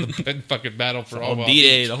 It's the fucking battle for all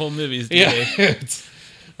D-Day. The whole movie is D-Day.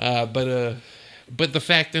 Yeah. But the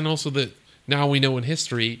fact, and also that now we know in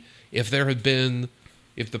history, if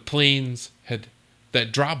the planes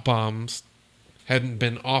that drop bombs hadn't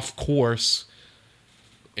been off course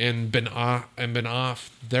and been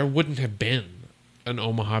off, there wouldn't have been an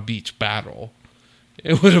Omaha Beach battle.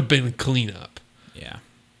 It would have been cleanup. Yeah.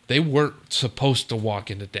 They weren't supposed to walk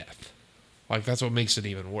into death. Like, that's what makes it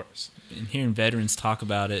even worse. And hearing veterans talk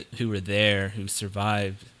about it, who were there, who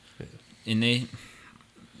survived, and they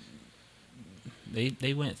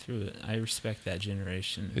went through it. I respect that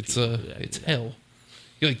generation. It's hell.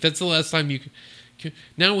 Like, that's the last time you can.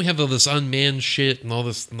 Now we have all this unmanned shit and all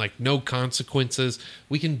this, like, no consequences.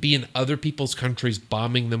 We can be in other people's countries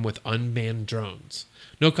bombing them with unmanned drones.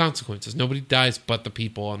 No consequences. Nobody dies but the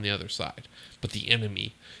people on the other side. But the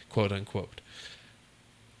enemy, quote unquote.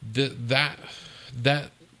 That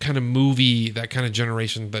kind of movie, that kind of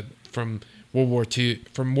generation that from World War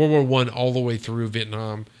I all the way through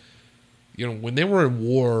Vietnam, when they were in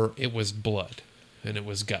war, it was blood and it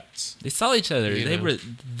was guts. They saw each other. They were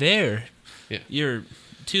there. Yeah. You're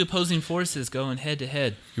two opposing forces going head to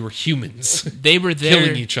head. You were humans. They were there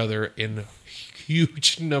killing each other in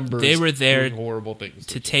huge numbers. They were there doing horrible things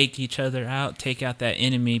to take each other out, take out that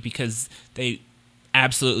enemy because they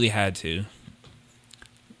absolutely had to.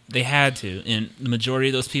 They had to, and the majority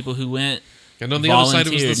of those people who went, and on the other side,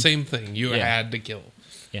 it was the same thing. You had to kill.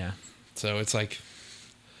 Yeah. So it's like,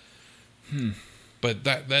 but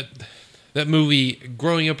That movie,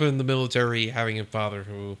 growing up in the military, having a father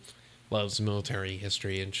who loves military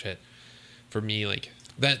history and shit, for me, like,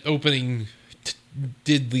 that opening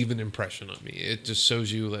did leave an impression on me. It just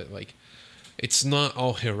shows you that, like, it's not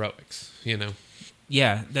all heroics, you know?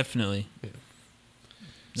 Yeah, definitely. Yeah.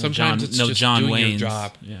 No Sometimes it's just John doing Wayne's. your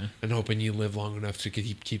job Yeah. and hoping you live long enough to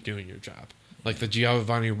keep doing your job. Like the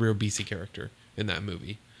Giovanni Ribisi character in that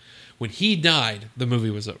movie. When he died, the movie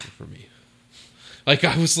was over for me. Like,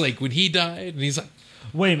 I was like, when he died, and he's like...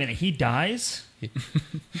 Wait a minute, he dies?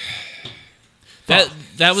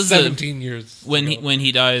 That was 17 years when ago.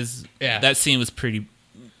 he dies. Yeah. That scene was pretty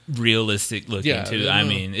realistic looking Yeah, too. yeah, I no.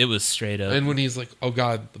 mein, it was straight up. And when he's like, oh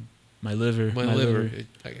God, My liver. my liver.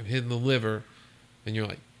 I'm hitting the liver. And you're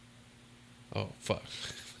like, oh, fuck.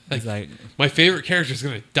 It's like, My favorite character's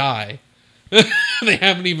going to die. They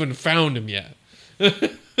haven't even found him yet. and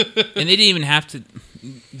they didn't even have to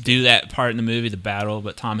do that part in the movie, the battle,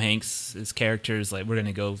 but Tom Hanks' his character is like, we're going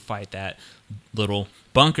to go fight that little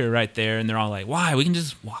bunker right there. And they're all like, why? We can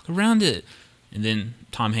just walk around it. And then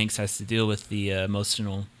Tom Hanks has to deal with the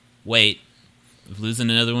emotional weight of losing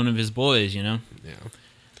another one of his boys, you know? Yeah.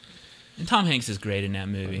 And Tom Hanks is great in that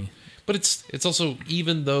movie. But it's also,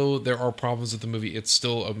 even though there are problems with the movie, it's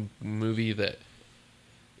still a movie that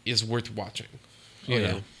is worth watching. You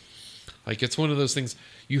know? Yeah. Like, it's one of those things,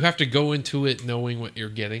 you have to go into it knowing what you're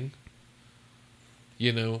getting.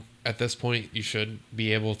 You know, at this point, you should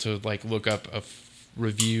be able to, like, look up a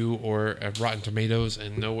review or a Rotten Tomatoes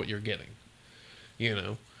and know what you're getting. You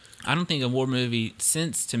know? I don't think a war movie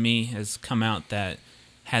since, to me, has come out that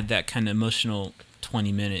had that kind of emotional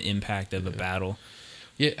 20-minute impact of a battle.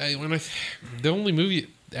 Yeah, the only movie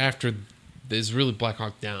after is really Black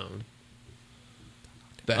Hawk Down.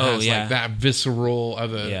 That has, like, that visceral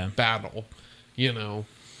of a battle. You know?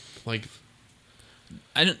 Like...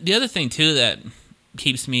 The other thing, too, that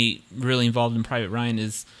keeps me really involved in Private Ryan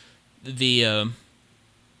is the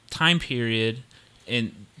time period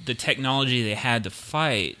and the technology they had to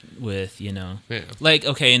fight with, you know. Yeah. Like,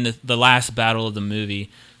 okay, in the last battle of the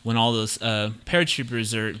movie, when all those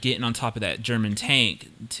paratroopers are getting on top of that German tank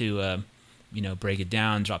to, break it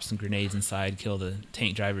down, drop some grenades inside, kill the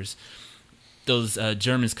tank drivers, those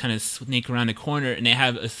Germans kind of sneak around a corner, and they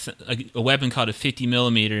have a weapon called a 50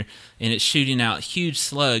 millimeter, and it's shooting out huge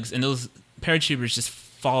slugs, and those paratroopers just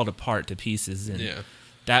fall apart to pieces. And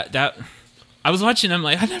that I was watching, I'm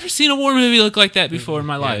like, I've never seen a war movie look like that before in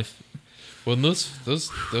my life. Well,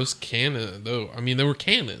 those cannon, though, I mean, they were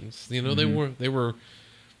cannons. You know, they were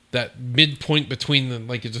that midpoint between the,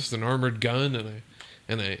 like, just an armored gun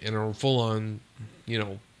and a full on, you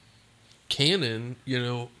know, cannon. You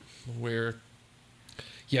know, where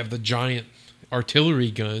you have the giant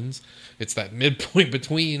artillery guns. It's that midpoint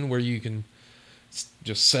between where you can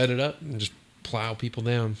just set it up and just plow people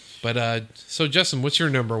down. But so Justin, what's your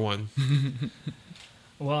number one?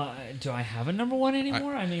 Well, do I have a number one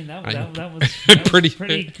anymore? I mean, that was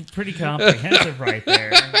pretty comprehensive right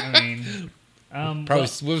there. I mean,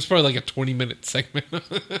 it was probably like a 20-minute segment.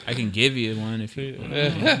 I can give you one if you want.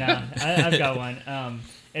 No, I've got one.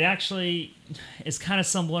 It actually is kind of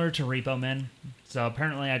similar to Repo Men. So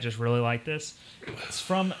apparently I just really like this. It's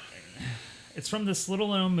from this little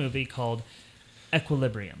known movie called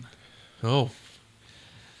Equilibrium. Oh.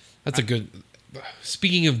 That's a good...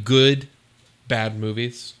 Speaking of good, bad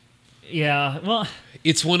movies... Yeah, well...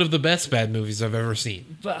 It's one of the best bad movies I've ever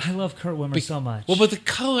seen. But I love Kurt Wimmer so much. Well, but the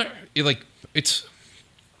color... it's...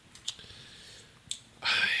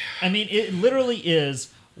 I mean, it literally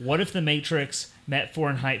is, what if The Matrix met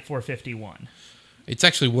Fahrenheit 451? It's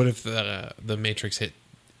actually, what if the Matrix hit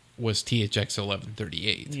was THX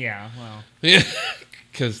 1138? Yeah, well... Yeah.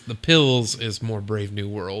 Because the pills is more Brave New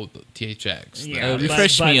World, THX. Yeah,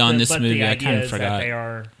 refresh me on this movie. I kind of forgot. That they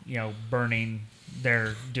are, burning.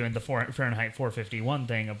 They're doing the Fahrenheit 451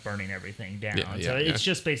 thing of burning everything down. So it's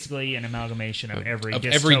just basically an amalgamation of every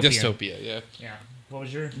dystopia. Yeah. What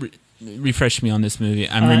was your? Refresh me on this movie.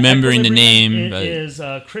 I'm remembering the name. It but is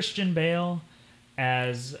Christian Bale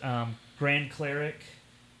as Grand Cleric.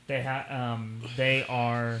 They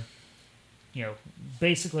are,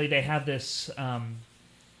 basically they have this.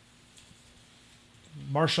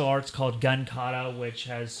 Martial arts called gun kata, which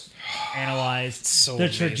has analyzed the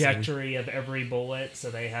trajectory of every bullet, so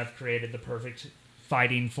they have created the perfect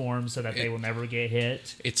fighting form so that they will never get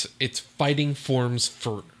hit. It's fighting forms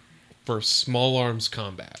for small arms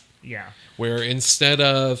combat. Yeah. Where instead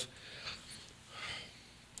of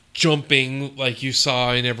jumping like you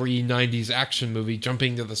saw in every 90s action movie,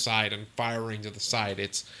 jumping to the side and firing to the side,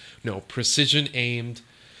 it's precision aimed.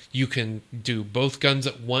 You can do both guns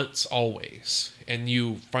at once always, and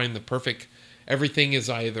you find the perfect everything is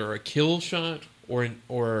either a kill shot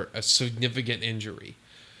or a significant injury.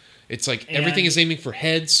 It's like everything is aiming for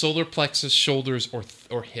head, solar plexus, shoulders,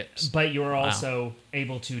 or hips. But you're also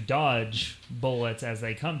able to dodge bullets as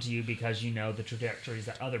they come to you because you know the trajectories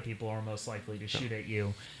that other people are most likely to shoot at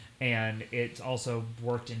you. And it's also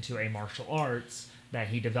worked into a martial arts that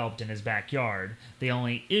he developed in his backyard. The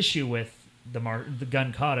only issue with the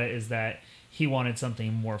gun kata is that he wanted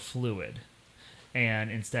something more fluid, and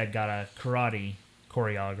instead got a karate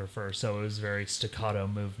choreographer, so it was very staccato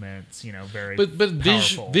movements, very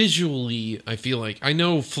powerful. Visually, I feel like I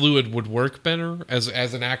know fluid would work better as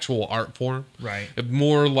an actual art form, right?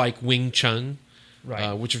 More like Wing Chun,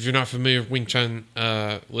 right? Which, if you're not familiar with Wing Chun,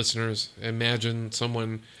 listeners, imagine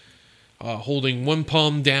someone holding one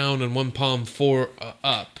palm down and one palm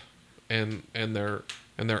up, and they're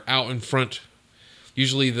out in front.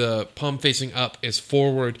 Usually the palm facing up is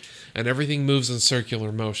forward, and everything moves in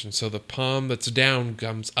circular motion. So the palm that's down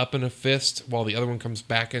comes up in a fist, while the other one comes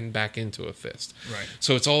back into a fist. Right.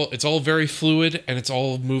 So it's all very fluid, and it's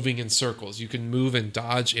all moving in circles. You can move and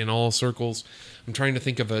dodge in all circles. I'm trying to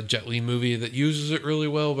think of a Jet Li movie that uses it really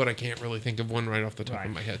well, but I can't really think of one right off the top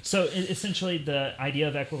of my head. So essentially, the idea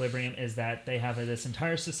of equilibrium is that they have this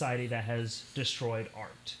entire society that has destroyed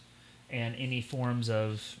art and any forms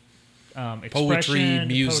of poetry,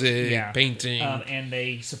 music, painting, and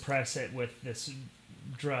they suppress it with this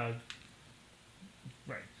drug.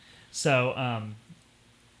 Right. So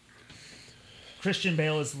Christian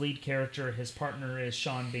Bale is the lead character. His partner is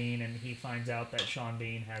Sean Bean, and he finds out that Sean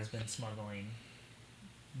Bean has been smuggling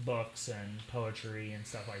books and poetry and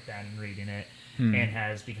stuff like that and reading it, and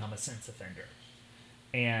has become a sense offender.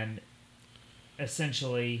 And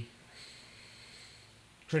essentially,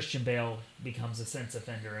 Christian Bale becomes a sense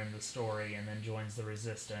offender in the story and then joins the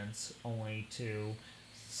resistance, only to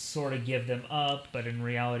sort of give them up, but in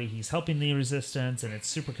reality he's helping the resistance, and it's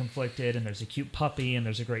super conflicted, and there's a cute puppy, and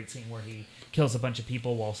there's a great scene where he kills a bunch of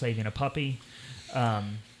people while saving a puppy.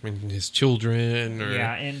 And his children,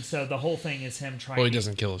 and so the whole thing is him trying. Well, he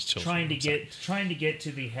doesn't kill his children. Trying to get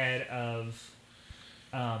to the head of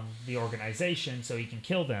the organization so he can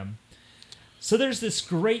kill them. So there's this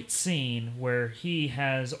great scene where he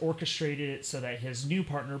has orchestrated it so that his new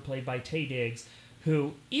partner, played by Taye Diggs,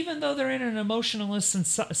 who, even though they're in an emotionalist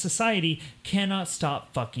society, cannot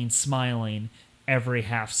stop fucking smiling every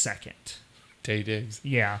half second. Taye Diggs.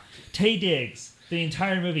 Yeah. Taye Diggs. The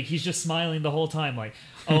entire movie, he's just smiling the whole time, like,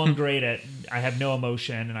 oh, I'm great at, I have no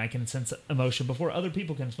emotion, and I can sense emotion before other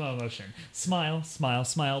people can smell emotion. Smile, smile,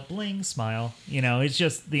 smile, bling, smile. It's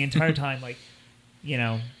just the entire time, like,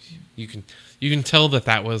 You can tell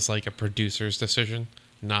that was like a producer's decision,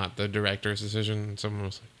 not the director's decision. Someone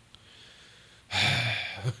was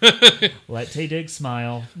like, let Taye Diggs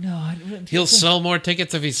smile. No, he'll sell more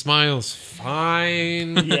tickets if he smiles.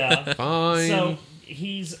 Fine. Yeah. Fine. So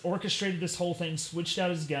he's orchestrated this whole thing, switched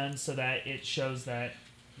out his gun so that it shows that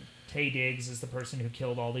Taye Diggs is the person who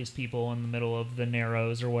killed all these people in the middle of the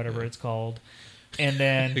Narrows or whatever it's called. And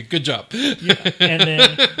then good job. And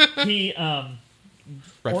then he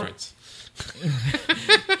reference.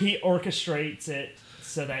 He orchestrates it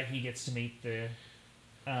so that he gets to meet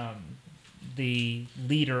the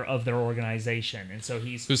leader of their organization, and so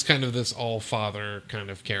who's kind of this all-father kind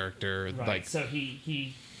of character. Right. Like, so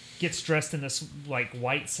he gets dressed in this like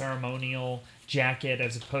white ceremonial jacket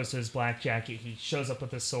as opposed to his black jacket. He shows up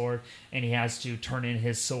with a sword, and he has to turn in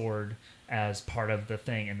his sword as part of the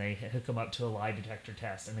thing, and they hook him up to a lie detector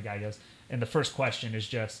test. And the guy goes, and the first question is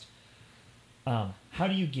just, how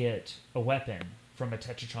do you get a weapon from a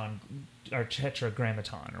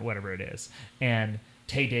tetragrammaton or whatever it is? And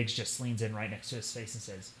Taye Diggs just leans in right next to his face and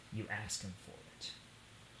says, you ask him for it.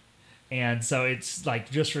 And so it's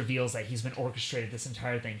like just reveals that he's been orchestrated this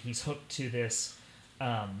entire thing. He's hooked to this,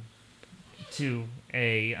 to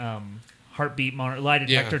a heartbeat monitor, lie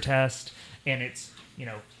detector test, and it's,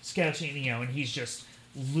 sketching, and he's just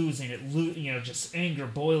losing it, just anger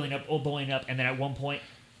boiling up, and then at one point,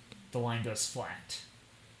 the line goes flat.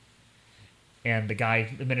 And the guy,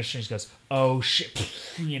 the administrator, goes, oh shit,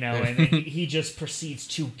 and then he just proceeds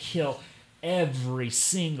to kill every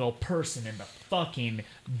single person in the fucking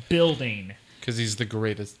building. Because he's the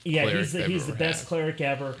greatest cleric he's the best cleric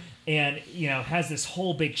ever. And, has this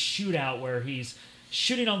whole big shootout where he's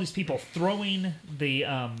shooting all these people, throwing the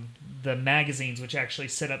magazines, which actually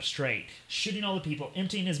sit up straight, shooting all the people,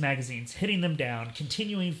 emptying his magazines, hitting them down,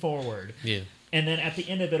 continuing forward. Yeah. And then at the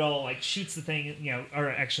end of it all, like, shoots the thing, or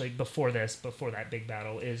actually before that big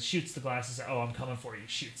battle, shoots the glasses, oh, I'm coming for you,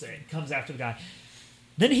 shoots it, comes after the guy.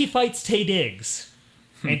 Then he fights Taye Diggs.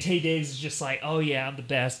 And Taye Diggs is just like, oh yeah, I'm the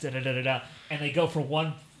best, da-da-da-da-da. And they go for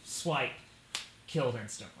one swipe, killed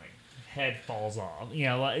instantly. Head falls off. You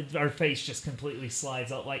know, like, our face just completely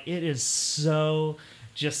slides out. Like, it is so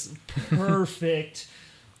just perfect.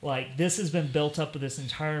 Like, this has been built up with this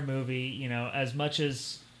entire movie, you know, as much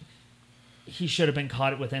as he should have been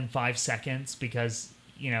caught within 5 seconds because,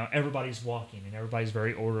 you know, everybody's walking and everybody's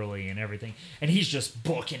very orderly and everything. And he's just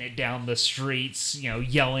booking it down the streets, you know,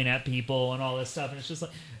 yelling at people and all this stuff. And it's just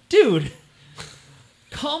like, dude,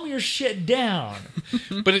 calm your shit down.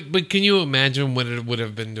 But can you imagine what it would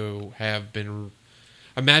have been to have been...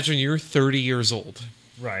 Imagine you're 30 years old.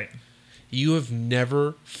 Right. You have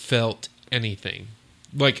never felt anything.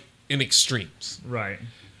 Like, in extremes. Right.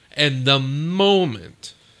 And the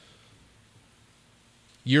moment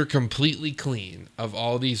you're completely clean of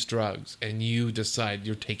all these drugs and you decide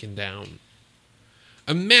you're taken down,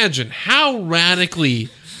 imagine how radically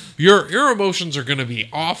your emotions are going to be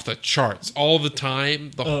off the charts all the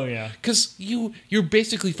time. Oh, yeah. Because you're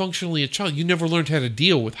basically functionally a child. You never learned how to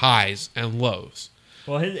deal with highs and lows.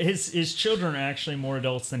 Well, his children are actually more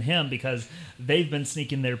adults than him because they've been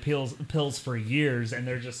sneaking their pills for years, and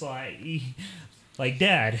they're just like,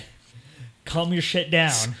 Dad, calm your shit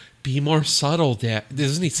down. Be more subtle, Dad.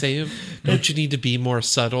 Doesn't he say, don't you need to be more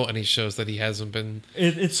subtle? And he shows that he hasn't been...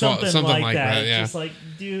 It's something like that. Yeah. It's just like,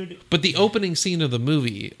 dude... But the opening scene of the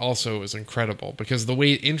movie also is incredible because the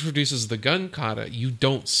way it introduces the gun kata, you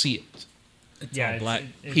don't see it. It's all black.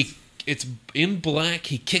 It's in black.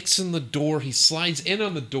 He kicks in the door. He slides in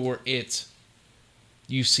on the door.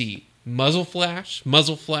 You see muzzle flash,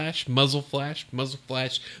 muzzle flash, muzzle flash, muzzle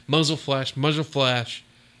flash, muzzle flash, muzzle flash.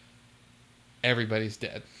 Everybody's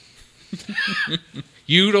dead.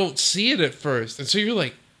 You don't see it at first. And so you're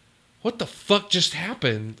like, what the fuck just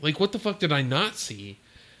happened? Like, what the fuck did I not see?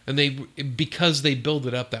 And because they build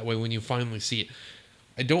it up that way when you finally see it.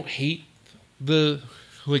 I don't hate the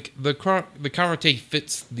karate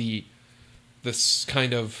fits this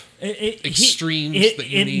kind of extremes that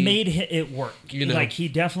you need. It made it work. You know? Like, he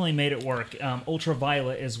definitely made it work.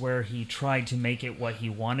 Ultraviolet is where he tried to make it what he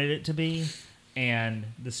wanted it to be, and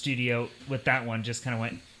the studio with that one just kind of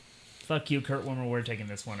went, fuck you, Kurt Wimmer, we're taking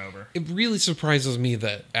this one over. It really surprises me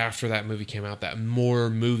that after that movie came out that more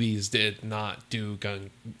movies did not do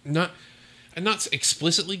not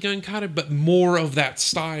explicitly gun kata, but more of that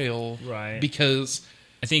style. Right. Because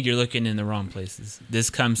I think you're looking in the wrong places. This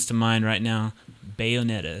comes to mind right now: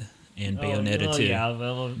 Bayonetta and Bayonetta 2. Yeah.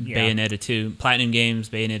 Bayonetta 2, Platinum Games,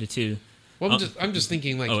 Bayonetta 2. Well, I'm just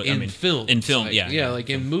thinking film. In film, like, yeah. Like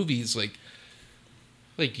in movies, like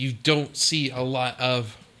you don't see a lot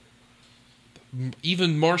of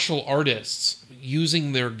even martial artists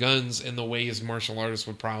using their guns in the ways martial artists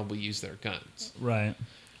would probably use their guns. Right.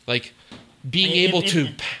 Like being able to.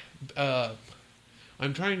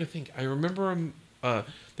 I'm trying to think. I remember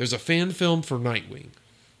there's a fan film for Nightwing.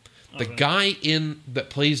 The guy that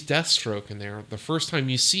plays Deathstroke in there, the first time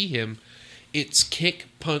you see him, it's kick,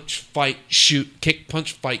 punch, fight, shoot, kick,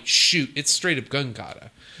 punch, fight, shoot. It's straight up gun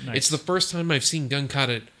kata. Nice. It's the first time I've seen gun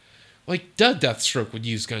kata. Like, Deathstroke would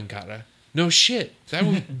use gun kata. No shit.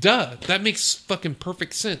 That makes fucking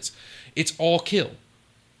perfect sense. It's all kill.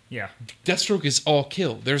 Yeah. Deathstroke is all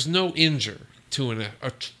kill. There's no injure to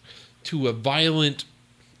a violent,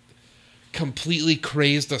 completely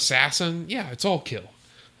crazed assassin. Yeah, it's all kill.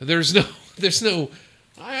 There's no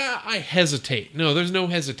I hesitate. No, there's no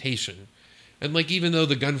hesitation. And like, even though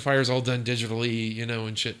the gunfire's all done digitally, you know,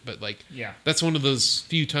 and shit, but like, yeah, that's one of those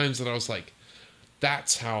few times that I was like,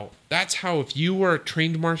 that's how if you were a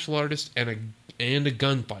trained martial artist and a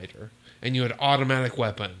gunfighter and you had automatic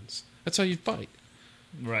weapons, that's how you'd fight.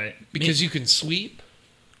 Right. Because you can sweep,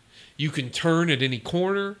 you can turn at any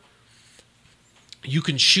corner, you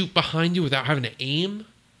can shoot behind you without having to aim.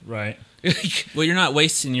 Right. Well, you're not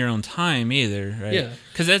wasting your own time either, right? Yeah.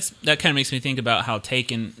 Because that kind of makes me think about how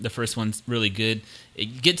Taken, the first one's really good.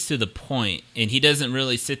 It gets to the point, and he doesn't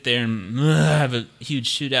really sit there and have a huge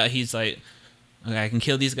shootout. He's like, okay, I can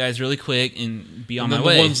kill these guys really quick and be on my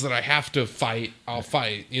way. The ones that I have to fight, I'll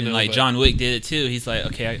fight. You know, like John Wick did it too. He's like,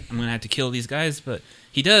 okay, I'm going to have to kill these guys, but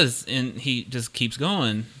he does, and he just keeps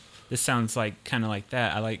going. This sounds like kind of like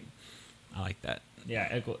that. I like that.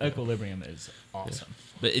 Yeah, Equilibrium is awesome. Yeah.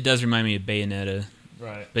 But it does remind me of Bayonetta.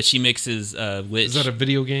 Right. But she mixes witch. Is that a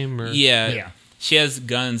video game? Or? Yeah. She has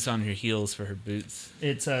guns on her heels for her boots.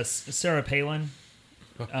 It's Sarah Palin,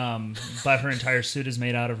 but her entire suit is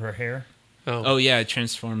made out of her hair. Oh yeah, it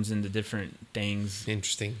transforms into different things.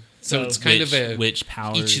 Interesting. So it's kind of a witch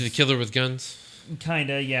powers. Ichi the Killer with guns?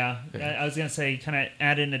 Kinda, yeah. I was going to say, kind of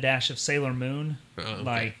add in a dash of Sailor Moon. Oh, okay.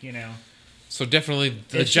 Like, you know. So definitely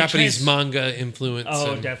the If she Japanese trans- manga influence.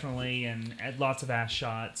 Oh, and- definitely, and lots of ass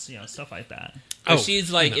shots, stuff like that. But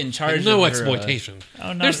she's like in charge. No of her, exploitation.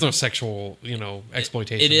 There's no sexual,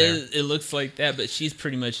 exploitation. It there. is. It looks like that, but she's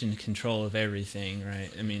pretty much in control of everything, right?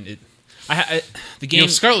 I mean, the game.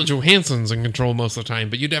 Scarlett Johansson's in control most of the time,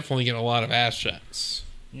 but you definitely get a lot of ass shots.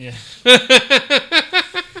 Yeah.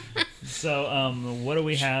 So, what do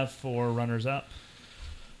we have for runners up?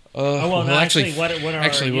 Actually, what are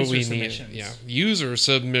our user submissions? Yeah, user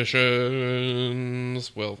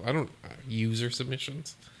submissions. Well, I don't user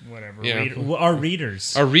submissions. Whatever. Yeah. Our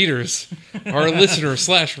readers. Our readers, our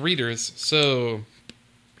listeners/readers. So,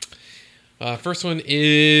 first one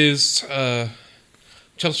is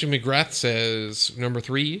Chelsea McGrath says number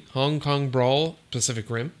 3, Hong Kong Brawl, Pacific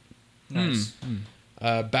Rim. Nice.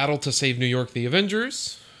 Battle to Save New York, The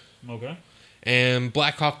Avengers. Okay. And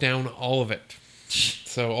Black Hawk Down, all of it.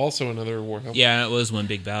 So also another war. Yeah, it was one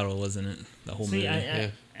big battle, wasn't it? The whole movie.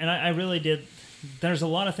 I really did. There's a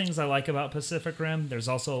lot of things I like about Pacific Rim. There's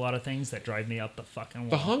also a lot of things that drive me up the fucking wall.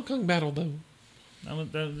 The Hong Kong battle, though.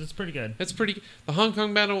 That's pretty good. That's pretty. The Hong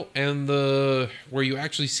Kong battle and the where you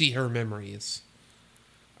actually see her memories.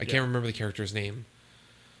 I can't remember the character's name.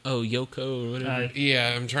 Oh, Yoko or whatever.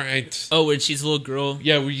 Yeah, I'm trying. When she's a little girl.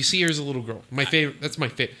 Yeah, where you see her as a little girl. My favorite. That's my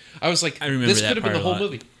favorite. I was like, I remember this that could have been the part whole a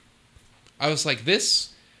lot. movie. I was like,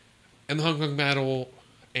 this and the Hong Kong battle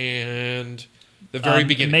and the very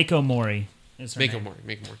beginning. Mako Mori is her Mako name.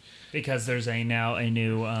 Mori. Because there's now a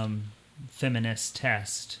new feminist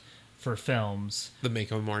test for films. The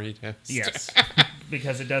Mako Mori test. Yes.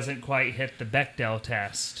 Because it doesn't quite hit the Bechdel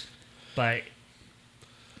test, but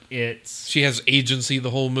it's... She has agency the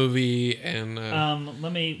whole movie, and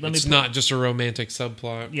let me it's not just a romantic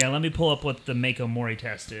subplot. Yeah, let me pull up what the Mako Mori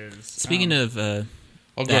test is. Speaking of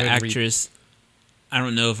I'll go that ahead and actress, I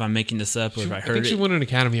don't know if I'm making this up or if I I heard think she it. won an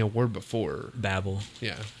Academy Award before. Babel.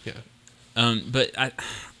 Yeah. But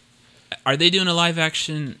are they doing a live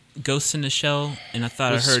action Ghost in the Shell? And I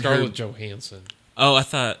thought With I heard Scarlett her. Johansson. Oh, I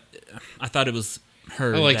thought it was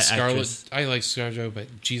her. I like that Scarlett. actress. I like Scarlett,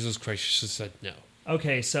 but Jesus Christ, she said no.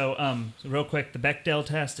 Okay, so real quick, the Bechdel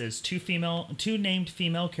test is two named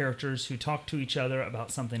female characters who talk to each other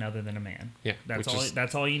about something other than a man. Yeah,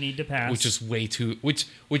 that's all you need to pass. Which is way too. Which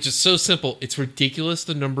is so simple. It's ridiculous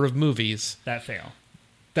the number of movies that fail.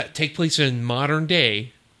 that take place in modern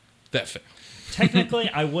day that fail. Technically,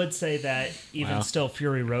 I would say that even Wow. still,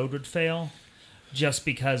 Fury Road would fail, just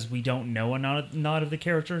because we don't know a lot of the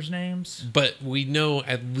characters' names. But we know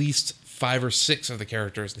at least 5 or 6 of the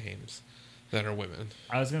characters' names that are women.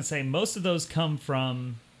 I was going to say most of those come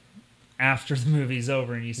from after the movie's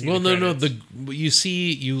over and you see. Well, the no. credits.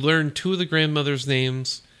 You learn 2 of the grandmothers'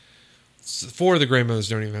 names. 4 of the grandmothers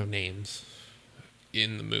don't even have names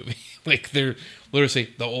in the movie. Like they're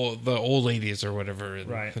literally the old ladies or whatever, and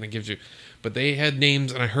Right. kind of gives you. But they had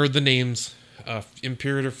names, and I heard the names.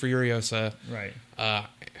 Imperator Furiosa. Right.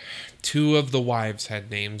 2 of the wives had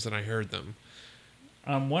names, and I heard them.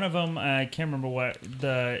 One of them, I can't remember what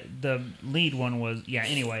the lead one was. Yeah,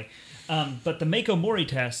 anyway. But the Mako Mori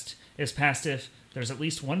test is passed if there's at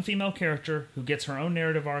least one female character who gets her own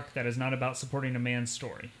narrative arc that is not about supporting a man's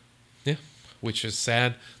story. Yeah, which is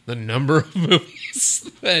sad. The number of movies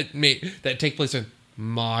that take place in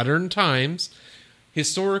modern times.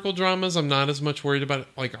 Historical dramas, I'm not as much worried about.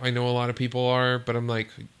 Like, I know a lot of people are, but I'm like,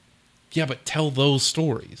 yeah, but tell those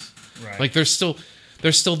stories. Right. Like, there's still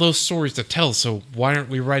those stories to tell, so why aren't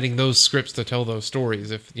we writing those scripts to tell those stories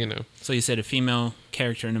if, So you said a female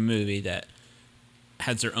character in a movie that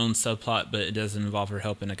has her own subplot, but it doesn't involve her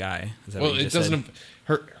helping a guy. Is that well, what you it just doesn't.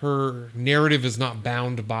 said? Her narrative is not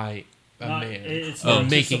bound by a man. It's or not to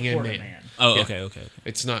making a support man. Oh, Yeah. okay.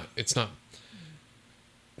 It's not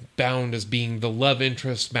bound as being the love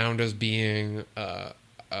interest, bound as being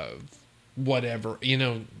whatever,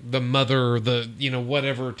 the mother,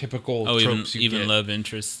 whatever typical tropes you even get. love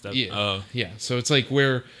interest stuff. Yeah. Oh, Yeah. So it's like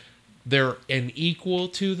where they're an equal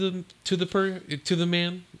to the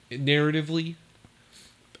man narratively,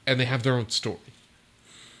 and they have their own story.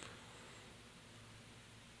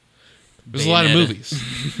 There's a lot of Bayonetta.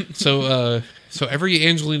 movies. So every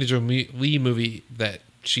Angelina Jolie movie that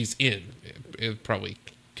she's in, it probably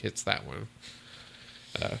hits that one.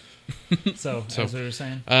 So, as we were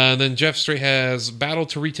saying. Then Jeff Strait has Battle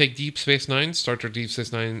to Retake Deep Space Nine, Star Trek Deep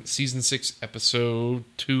Space Nine, Season 6, Episode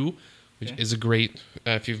 2, which is a great,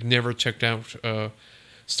 if you've never checked out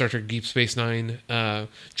Star Trek Deep Space Nine,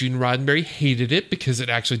 Gene Roddenberry hated it because it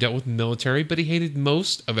actually dealt with military, but he hated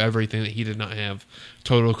most of everything that he did not have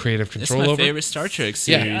total creative it's control my over. favorite Star Trek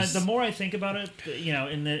series. Yeah. The more I think about it,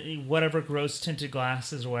 in the whatever rose tinted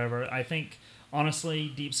glasses or whatever, I think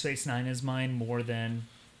honestly, Deep Space Nine is mine more than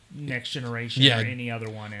Next Generation Yeah. or any other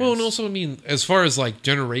one is. Well, and also, I mean, as far as like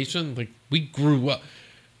generation, like we grew up.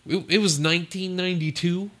 It was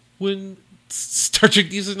 1992 when Star Trek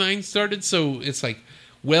DS9 started, so it's like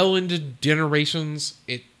well into generations.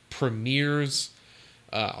 It premieres.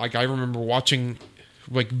 Like I remember watching,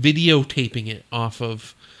 like videotaping it off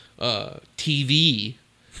of TV,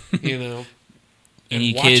 you know.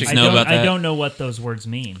 Any and kids watching- know about that? I don't know what those words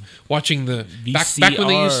mean. Watching the back when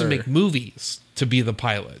they used to VCR. make movies to be the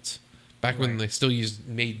pilots. Back when Right. they still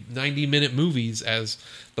made 90-minute movies as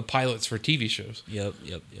the pilots for TV shows, Yep.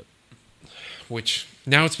 which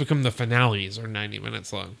now it's become the finales are 90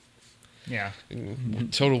 minutes long. Yeah.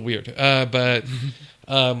 Total weird. But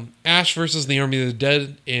Ash versus the Army of the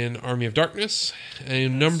Dead in Army of Darkness,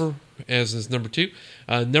 and number 2.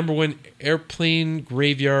 Number 1, Airplane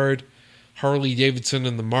Graveyard, Harley Davidson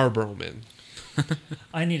and the Marlboro Men.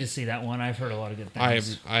 I need to see that one. I've heard a lot of good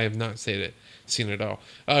things. I have not seen it all.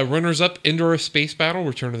 Runners up: Indoor Space Battle,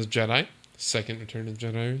 Return of the Jedi, second Return of the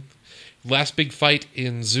Jedi. Last Big Fight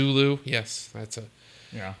in Zulu. Yes, that's a.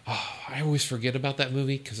 Yeah. Oh, I always forget about that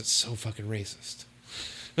movie because it's so fucking racist.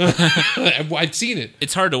 I've seen it.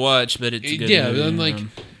 It's hard to watch, but it's a good Yeah, movie. and like,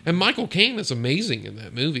 and Michael Caine is amazing in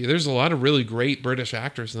that movie. There's a lot of really great British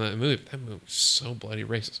actors in that movie. That movie was so bloody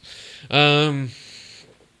racist.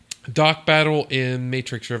 Dock Battle in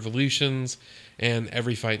Matrix Revolutions, and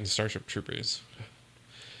every fight in Starship Troopers.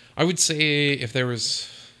 I would say if there was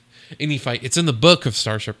any fight, it's in the book of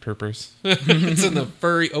Starship Troopers. It's in the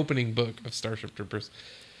furry opening book of Starship Troopers.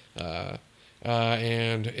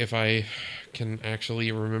 And if I can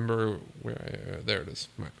actually remember where there it is.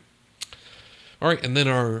 All right, and then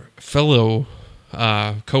our fellow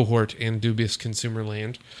cohort in Dubious Consumer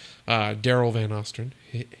Land, Darell Van Osten.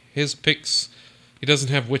 His picks, he doesn't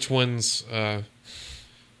have which ones are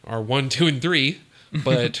 1, 2, and 3,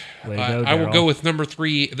 but Way to go, I will Darell. go with number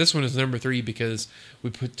 3. This one is number 3 because we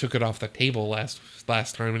took it off the table last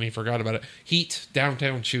time and he forgot about it. Heat,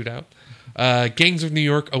 Downtown Shootout. Gangs of New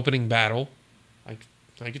York, Opening Battle.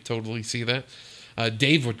 I could totally see that.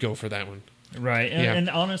 Dave would go for that one. Right. And, Yeah. and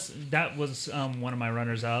honest, that was one of my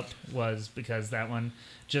runners up, was because that one,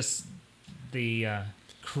 just the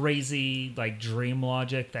crazy like dream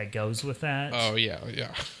logic that goes with that. Oh, yeah.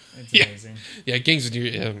 It's Yeah. amazing. Yeah, Gangs of New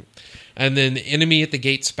York. And then Enemy at the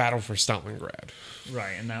Gates, Battle for Stalingrad.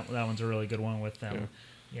 Right. And that one's a really good one with them,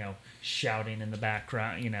 shouting in the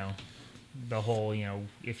background, the whole,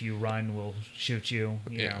 if you run, we'll shoot you.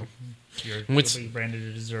 You know, you'll be branded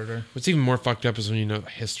a deserter. What's even more fucked up is when you know the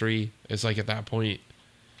history is like at that point,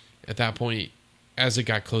 as it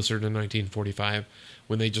got closer to 1945,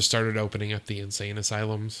 when they just started opening up the insane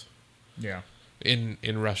asylums Yeah. in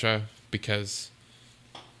Russia because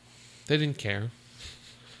they didn't care.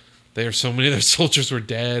 There so many of their soldiers were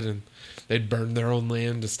dead and they'd burned their own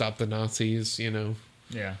land to stop the Nazis,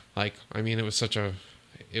 Yeah. Like, I mean, it was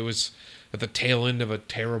at the tail end of a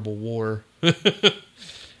terrible war.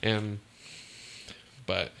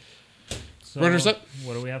 But So, runners up.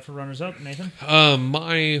 What do we have for runners up, Nathan?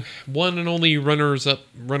 My one and only runner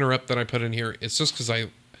up that I put in here is just because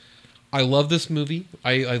I love this movie.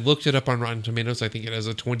 I looked it up on Rotten Tomatoes. I think it has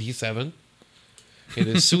a 27. It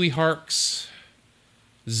is Sui Hark's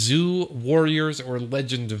Zoo Warriors or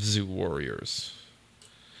Legend of Zoo Warriors.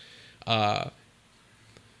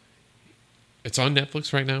 It's on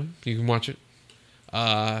Netflix right now. You can watch it.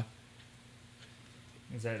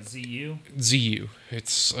 Is that ZU? ZU.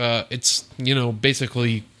 It's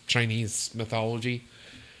basically Chinese mythology.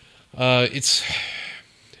 It's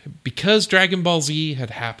because Dragon Ball Z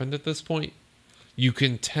had happened at this point. You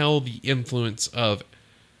can tell the influence of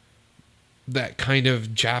that kind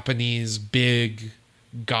of Japanese big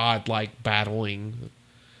godlike battling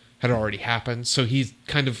had already happened. So he's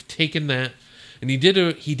kind of taken that, and he did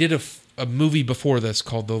a movie before this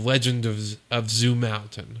called The Legend of Zoo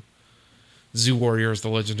Mountain. Zoo Warriors: The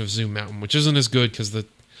Legend of Zoo Mountain, which isn't as good because it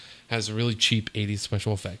has really cheap 80s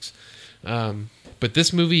special effects. But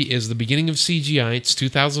this movie is the beginning of CGI. It's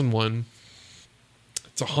 2001.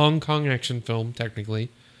 It's a Hong Kong action film, technically.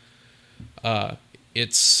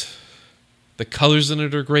 It's the colors in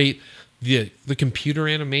it are great. The computer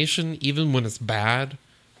animation, even when it's bad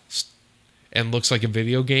and looks like a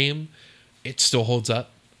video game, it still holds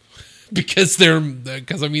up because they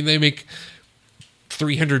make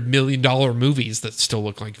 $300 million movies that still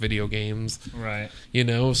look like video games. Right.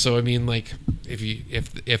 So I mean, like,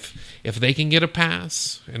 if they can get a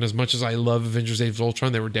pass, and as much as I love Avengers: Age of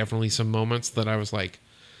Ultron, there were definitely some moments that I was like,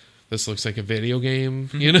 this looks like a video game.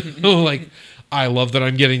 Like, I love that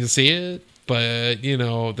I'm getting to see it, but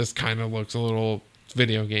this kind of looks a little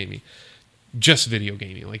video gamey. just video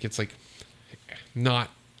gaming. Like it's like not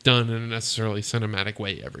done in a necessarily cinematic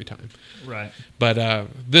way every time. Right. But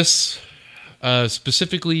this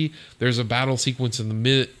specifically, there's a battle sequence in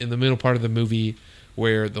the middle part of the movie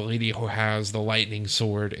where the lady who has the lightning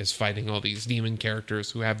sword is fighting all these demon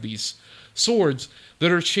characters who have these swords that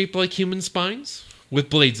are shaped like human spines with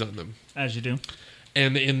blades on them. As you do.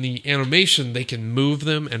 And in the animation, they can move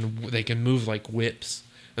them, and they can move like whips.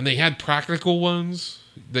 And they had practical ones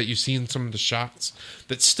that you see in some of the shots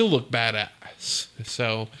that still look badass.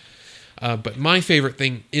 So, but my favorite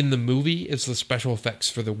thing in the movie is the special effects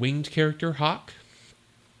for the winged character, Hawk.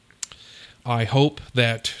 I hope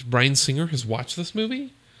that Bryan Singer has watched this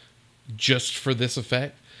movie just for this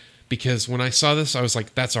effect, because when I saw this, I was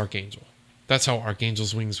like, that's Archangel. That's how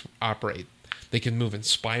Archangel's wings operate. They can move in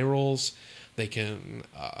spirals. They can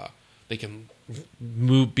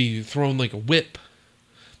move, be thrown like a whip.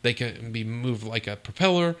 They can be moved like a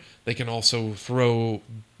propeller. They can also throw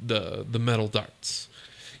the metal darts.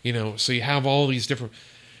 You know, so you have all these different,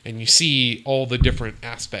 and you see all the different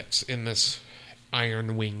aspects in this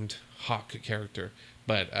iron-winged Hawk character.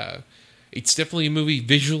 But it's definitely a movie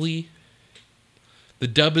visually. The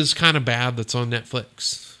dub is kind of bad that's on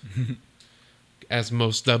Netflix, as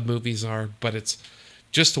most dub movies are, but it's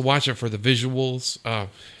just to watch it for the visuals.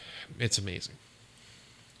 It's amazing.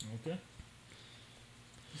 Okay.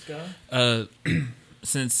 Scott?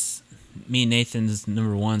 Since me and Nathan's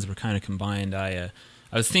number ones were kind of combined, I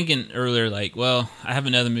was thinking earlier, like, well, I have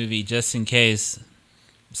another movie just in case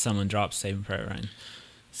someone drops Saving Private Ryan.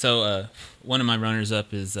 So one of my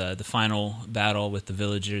runners-up is the final battle with the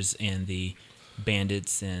villagers and the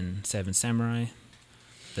bandits in Seven Samurai.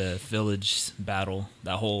 The village battle,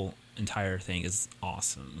 that whole entire thing is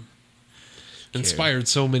awesome. Inspired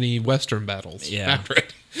so many Western battles after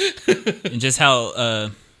it. And just how,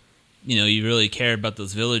 you really care about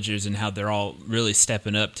those villagers and how they're all really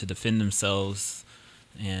stepping up to defend themselves.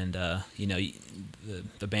 And, the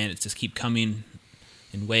bandits just keep coming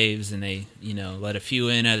in waves, and they, let a few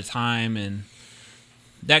in at a time. And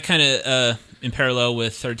that kind of, in parallel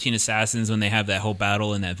with 13 Assassins, when they have that whole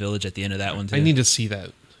battle in that village at the end of that one, too. I need to see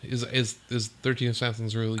that. Is 13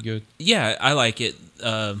 Assassins really good? Yeah, I like it.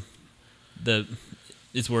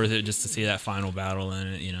 It's worth it just to see that final battle,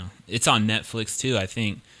 and it's on Netflix too, I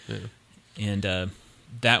think. Yeah. And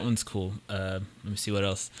that one's cool. Let me see what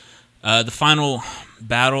else. The final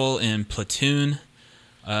battle in Platoon,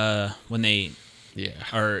 when they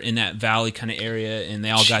are in that valley kind of area, and they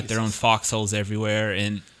all got their own foxholes everywhere,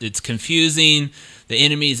 and it's confusing. The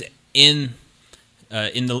enemies in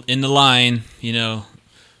the line,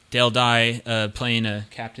 Dale Dye playing a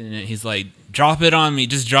captain in it. He's like, drop it on me,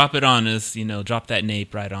 just drop it on us, drop that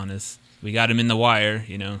nape right on us. We got him in the wire,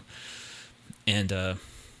 And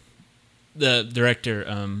the director,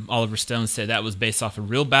 Oliver Stone, said that was based off a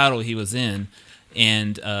real battle he was in,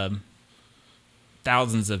 and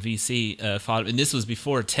thousands of VC fought. And this was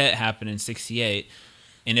before Tet happened in '68,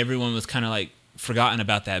 and everyone was kind of like forgotten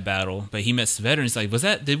about that battle. But he met Seether, and he's like,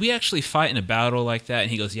 did we actually fight in a battle like that?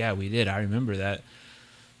 And he goes, yeah, we did. I remember that.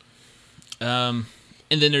 And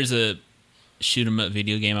then there's a shoot 'em up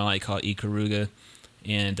video game I like called Ikaruga,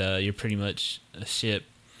 and you're pretty much a ship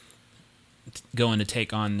going to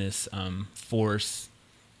take on this force,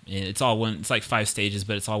 and it's like 5 stages,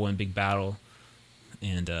 but it's all one big battle.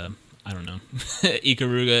 And I don't know,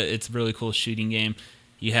 Ikaruga, it's a really cool shooting game.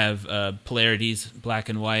 You have polarities, black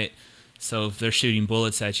and white, so if they're shooting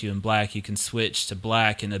bullets at you in black, you can switch to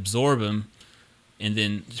black and absorb them, and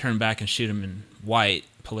then turn back and shoot them in white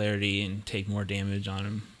polarity and take more damage on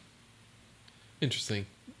them. Interesting.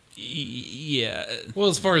 Yeah. Well,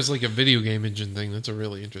 as far as like a video game engine thing, that's a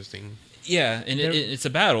really interesting. Yeah, and it's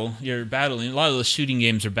a battle. You're battling. A lot of those shooting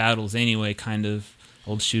games are battles anyway, kind of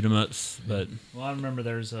old shoot 'em ups. But I remember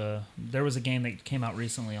there was a game that came out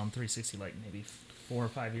recently on 360, like maybe 4 or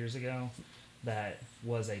 5 years ago, that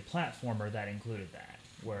was a platformer that included that,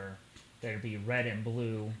 where there'd be red and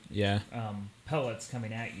blue pellets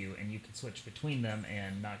coming at you, and you could switch between them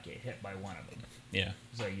and not get hit by one of them. Yeah.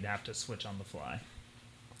 So you'd have to switch on the fly.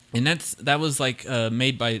 And that was like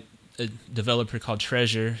made by a developer called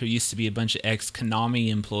Treasure, who used to be a bunch of ex-Konami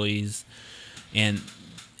employees. And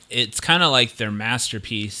it's kind of like their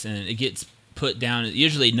masterpiece, and it gets put down,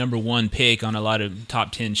 usually number 1 pick on a lot of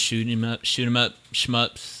top 10 shoot 'em up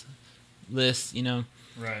shmups lists,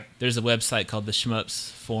 Right. There's a website called the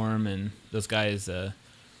Shmups Forum, and those guys, they're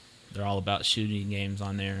all about shooting games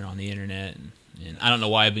on there on the internet. And I don't know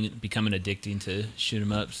why I've been becoming addicting to shoot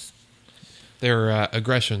 'em ups. Their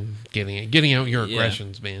aggression, getting out your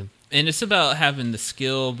aggressions, man. And it's about having the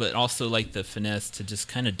skill, but also like the finesse to just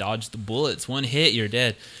kind of dodge the bullets. One hit, you're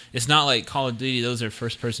dead. It's not like Call of Duty; those are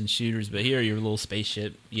first-person shooters. But here, your little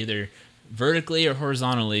spaceship, either vertically or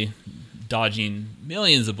horizontally, dodging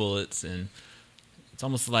millions of bullets, and it's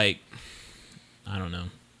almost like, I don't know,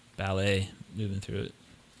 ballet moving through it.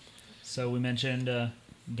 So we mentioned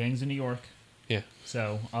Gangs of New York. Yeah.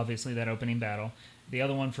 So obviously that opening battle. The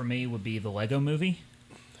other one for me would be the Lego Movie.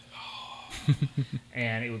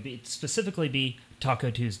 And it would be specifically be Taco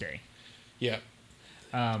Tuesday. Yeah.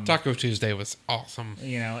 Taco Tuesday was awesome.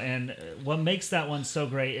 You know, and what makes that one so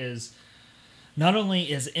great is not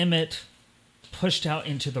only is Emmett pushed out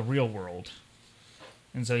into the real world,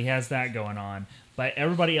 and so he has that going on, but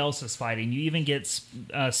everybody else is fighting. You even get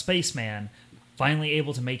Spaceman finally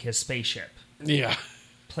able to make his spaceship. Yeah.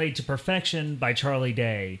 Played to perfection by Charlie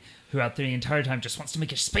Day, who out there the entire time just wants to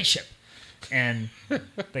make a spaceship. And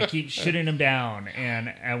they keep shooting him down. And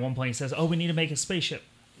at one point he says, "Oh, we need to make a spaceship."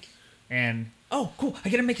 And, "Oh, cool, I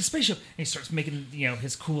gotta make a spaceship." And he starts making,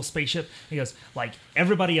 his cool spaceship. He goes, like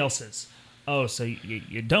everybody else's. "Oh, so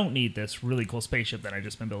you don't need this really cool spaceship that I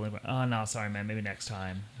just been building." "Oh, no, sorry, man, maybe next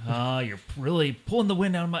time." "Oh, you're really pulling the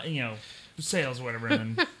wind out of my, sails or whatever."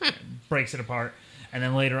 And then breaks it apart. And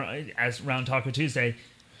then later, as around Taco Tuesday,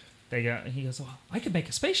 he goes, "Well, I could make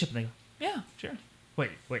a spaceship." And they go, "Yeah, sure." Wait,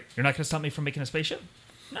 you're not going to stop me from making a spaceship?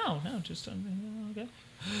 No, just, okay.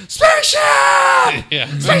 Spaceship! Yeah.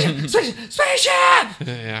 Spaceship!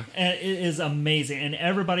 Yeah. And it is amazing, and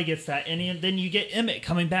everybody gets that. And then you get Emmett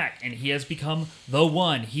coming back, and he has become the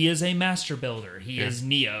one. He is a master builder. He is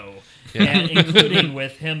Neo. Yeah. And including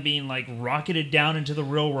with him being like rocketed down into the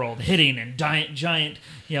real world, hitting and giant,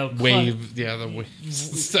 Wave, the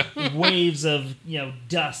waves. waves of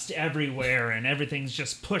dust everywhere, and everything's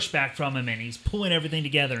just pushed back from him, and he's pulling everything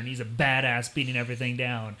together, and he's a badass beating everything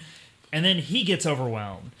down. And then he gets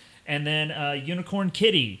overwhelmed, and then Unicorn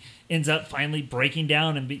Kitty ends up finally breaking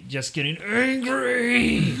down and just getting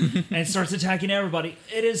angry and starts attacking everybody.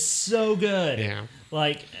 It is so good. Yeah,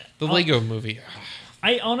 like the Lego Movie.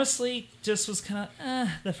 I honestly just was kind of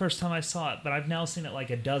the first time I saw it, but I've now seen it like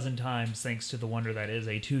a dozen times thanks to the wonder that is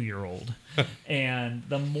a 2-year-old. And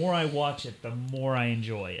the more I watch it, the more I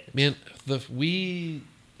enjoy it. Man, we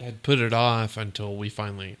had put it off until we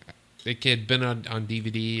finally... It had been on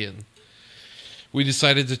DVD, and we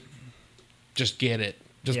decided to just get it.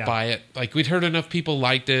 Just buy it. Like, we'd heard enough people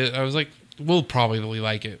liked it. I was like, we'll probably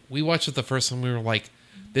like it. We watched it the first time. We were like,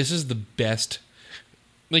 this is the best...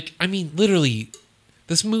 Like, I mean, literally...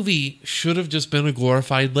 This movie should have just been a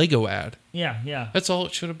glorified Lego ad. Yeah. That's all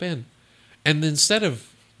it should have been. And instead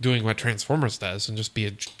of doing what Transformers does and just be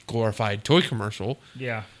a glorified toy commercial,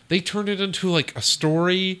 they turned it into like a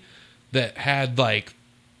story that had like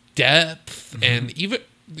depth. And even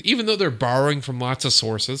though they're borrowing from lots of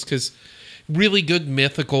sources, because really good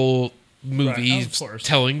mythical movies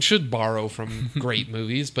telling should borrow from great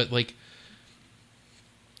movies, but like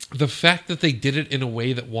the fact that they did it in a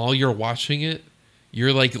way that while you're watching it,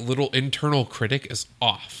 your like little internal critic is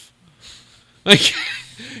off. Like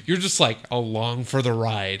you're just like along for the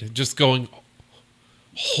ride, just going,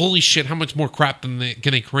 holy shit, how much more crap can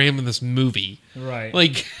they cram in this movie? Right.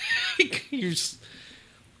 Like you're just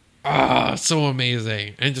so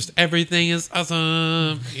amazing. And just everything is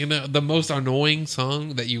awesome. The most annoying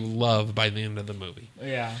song that you love by the end of the movie.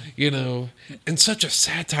 Yeah. And such a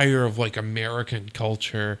satire of like American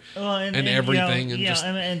culture and everything.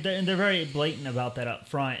 And they're very blatant about that up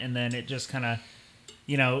front, and then it just kind of,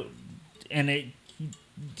 and it,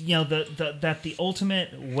 that the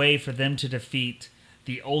ultimate way for them to defeat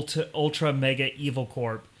the ultra mega evil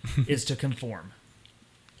corp is to conform.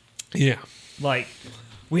 Yeah. Like,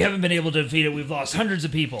 we haven't been able to defeat it. We've lost hundreds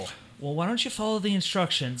of people. Well, why don't you follow the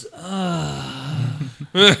instructions? This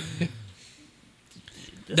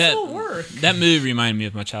will work. That movie reminded me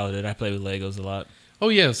of my childhood. I played with Legos a lot. Oh,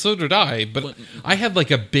 yeah, so did I. But I had like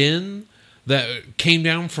a bin that came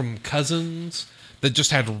down from cousins that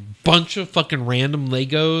just had a bunch of fucking random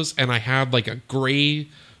Legos, and I had like a gray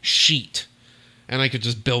sheet. And I could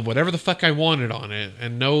just build whatever the fuck I wanted on it.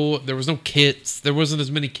 And there was no kits. There wasn't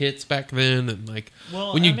as many kits back then. And like,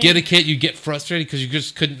 when you get a kit, you get frustrated because you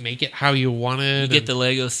just couldn't make it how you wanted. You get the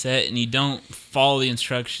Lego set and you don't follow the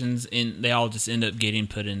instructions, and they all just end up getting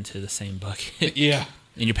put into the same bucket. Yeah.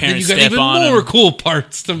 And your parents step even on more cool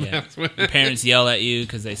parts to mess with. Your parents yell at you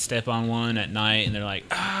because they step on one at night, and they're like,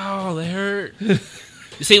 "Oh, they hurt."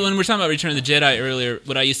 You see, when we were talking about Return of the Jedi earlier,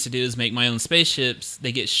 what I used to do is make my own spaceships.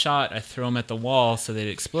 They get shot, I throw them at the wall so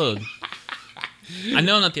they'd explode. I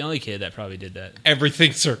know I'm not the only kid that probably did that.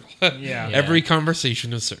 Everything's circular. Yeah. Every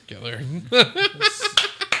conversation is circular.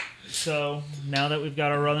 So now that we've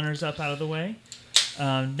got our runners up out of the way,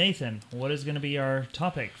 Nathan, what is going to be our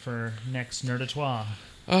topic for next Nerd Trois?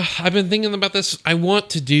 I've been thinking about this. I want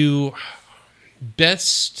to do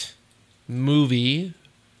best movie,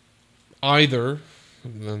 either,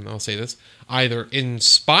 and I'll say this, either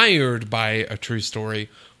inspired by a true story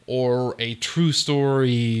or a true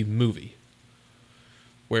story movie.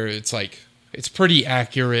 Where it's like, it's pretty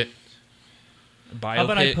accurate. Biopic. How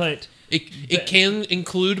about I put... It can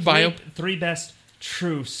include three best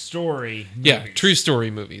true story movies. Yeah, true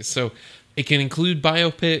story movies. So it can include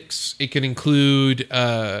biopics, it can include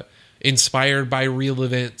inspired by real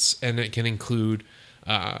events, and it can include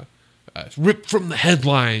ripped from the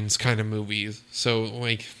headlines kind of movies. So,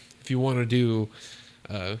 like, if you want to do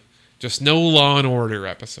just no Law and Order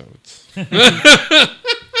episodes.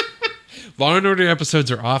 Law and Order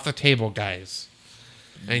episodes are off the table, guys.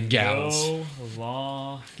 And gals. No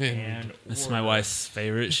Law and Order. This is my wife's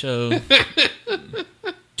favorite show. But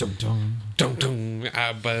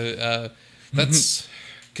that's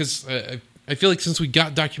because I feel like since we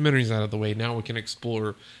got documentaries out of the way, now we can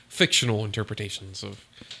explore fictional interpretations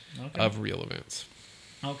of real events.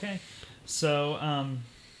 Okay. So,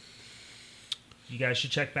 you guys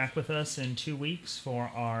should check back with us in 2 weeks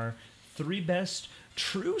for our 3 best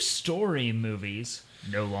true story movies.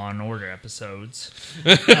 No Law and Order episodes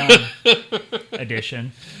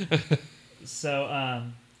edition. So,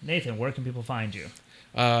 Nathan, where can people find you?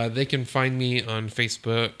 They can find me on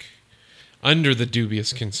Facebook under the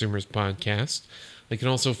Dubious Consumers Podcast. They can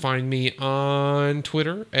also find me on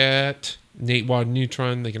Twitter at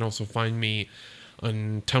NateWadNeutron. They can also find me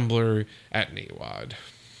on Tumblr at NateWad.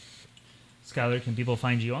 Skylar, can people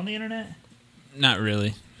find you on the internet? Not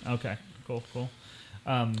really. Okay, cool.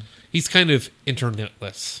 He's kind of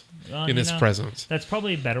internetless in his presence. That's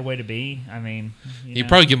probably a better way to be. I mean, you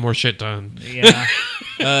probably get more shit done. Yeah.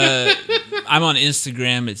 I'm on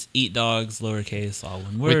Instagram. It's eatdogs, lowercase, all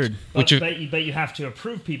one word. But you have to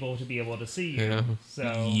approve people to be able to see you. Yeah.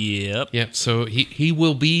 So Yep. So he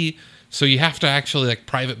will be. So you have to actually like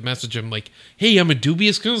private message him like, "Hey, I'm a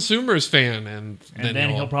Dubious Consumers fan," and then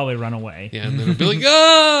he'll probably run away. Yeah, and then he'll be like,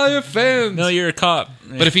 "Oh, you're fans." No, you're a cop.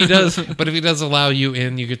 But if he does allow you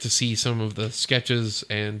in, you get to see some of the sketches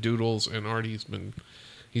and doodles and art he's been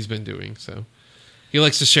doing. So he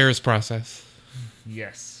likes to share his process.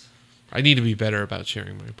 Yes. I need to be better about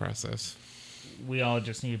sharing my process. We all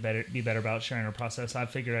just need to be better about sharing our process. I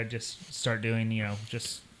figured I'd just start doing,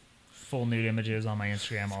 just full nude images on my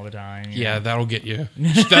Instagram all the time. Yeah, that'll get you.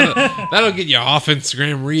 That'll get you off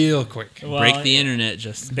Instagram real quick. Well, break the internet,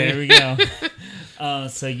 Justin. There we go.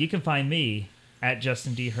 So you can find me at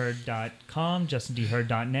justindherd.com,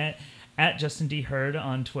 justindherd.net, at justindherd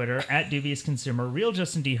on Twitter, at Dubious Consumer, real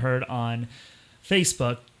Justin D. Herd on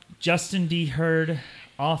Facebook, Justin D. Herd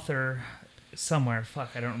author somewhere. Fuck,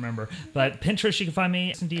 I don't remember. But Pinterest, you can find me,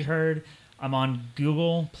 Justin D. Herd. I'm on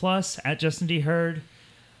Google Plus at Justin D. Herd.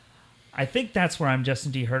 I think that's where I'm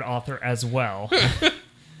Justin D. Herd author as well.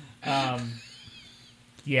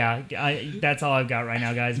 Yeah, that's all I've got right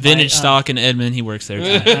now, guys. Vintage Stock in Edmond. He works there.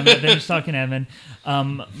 I'm at Vintage Stock in Edmond.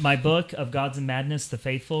 My book of Gods and Madness, The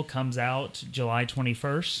Faithful, comes out July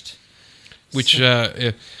 21st. Which,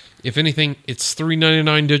 if anything, it's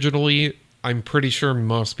 $3.99 digitally. I'm pretty sure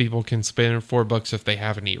most people can spend $4 if they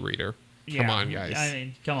have an e-reader. Come on, guys. I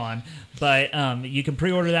mean, come on. But you can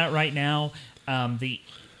pre-order that right now.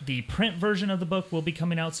 The print version of the book will be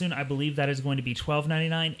coming out soon. I believe that is going to be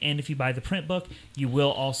 $12.99. And if you buy the print book, you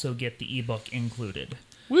will also get the ebook included.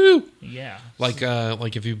 Woo! Yeah. Like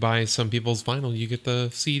if you buy some people's vinyl, you get the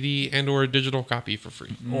CD and or a digital copy for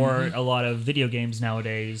free. Or a lot of video games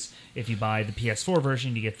nowadays, if you buy the PS4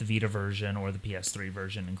 version, you get the Vita version or the PS3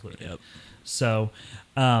 version included. Yep. So,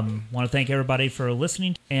 want to thank everybody for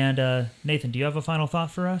listening. And Nathan, do you have a final thought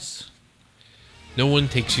for us? No one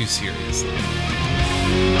takes you seriously.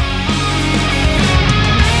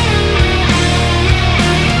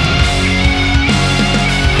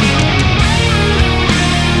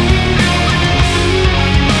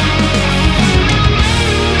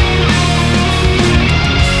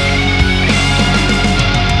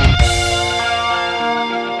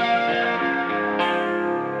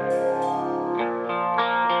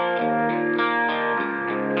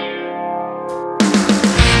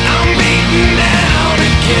 I'm beaten down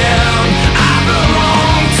again.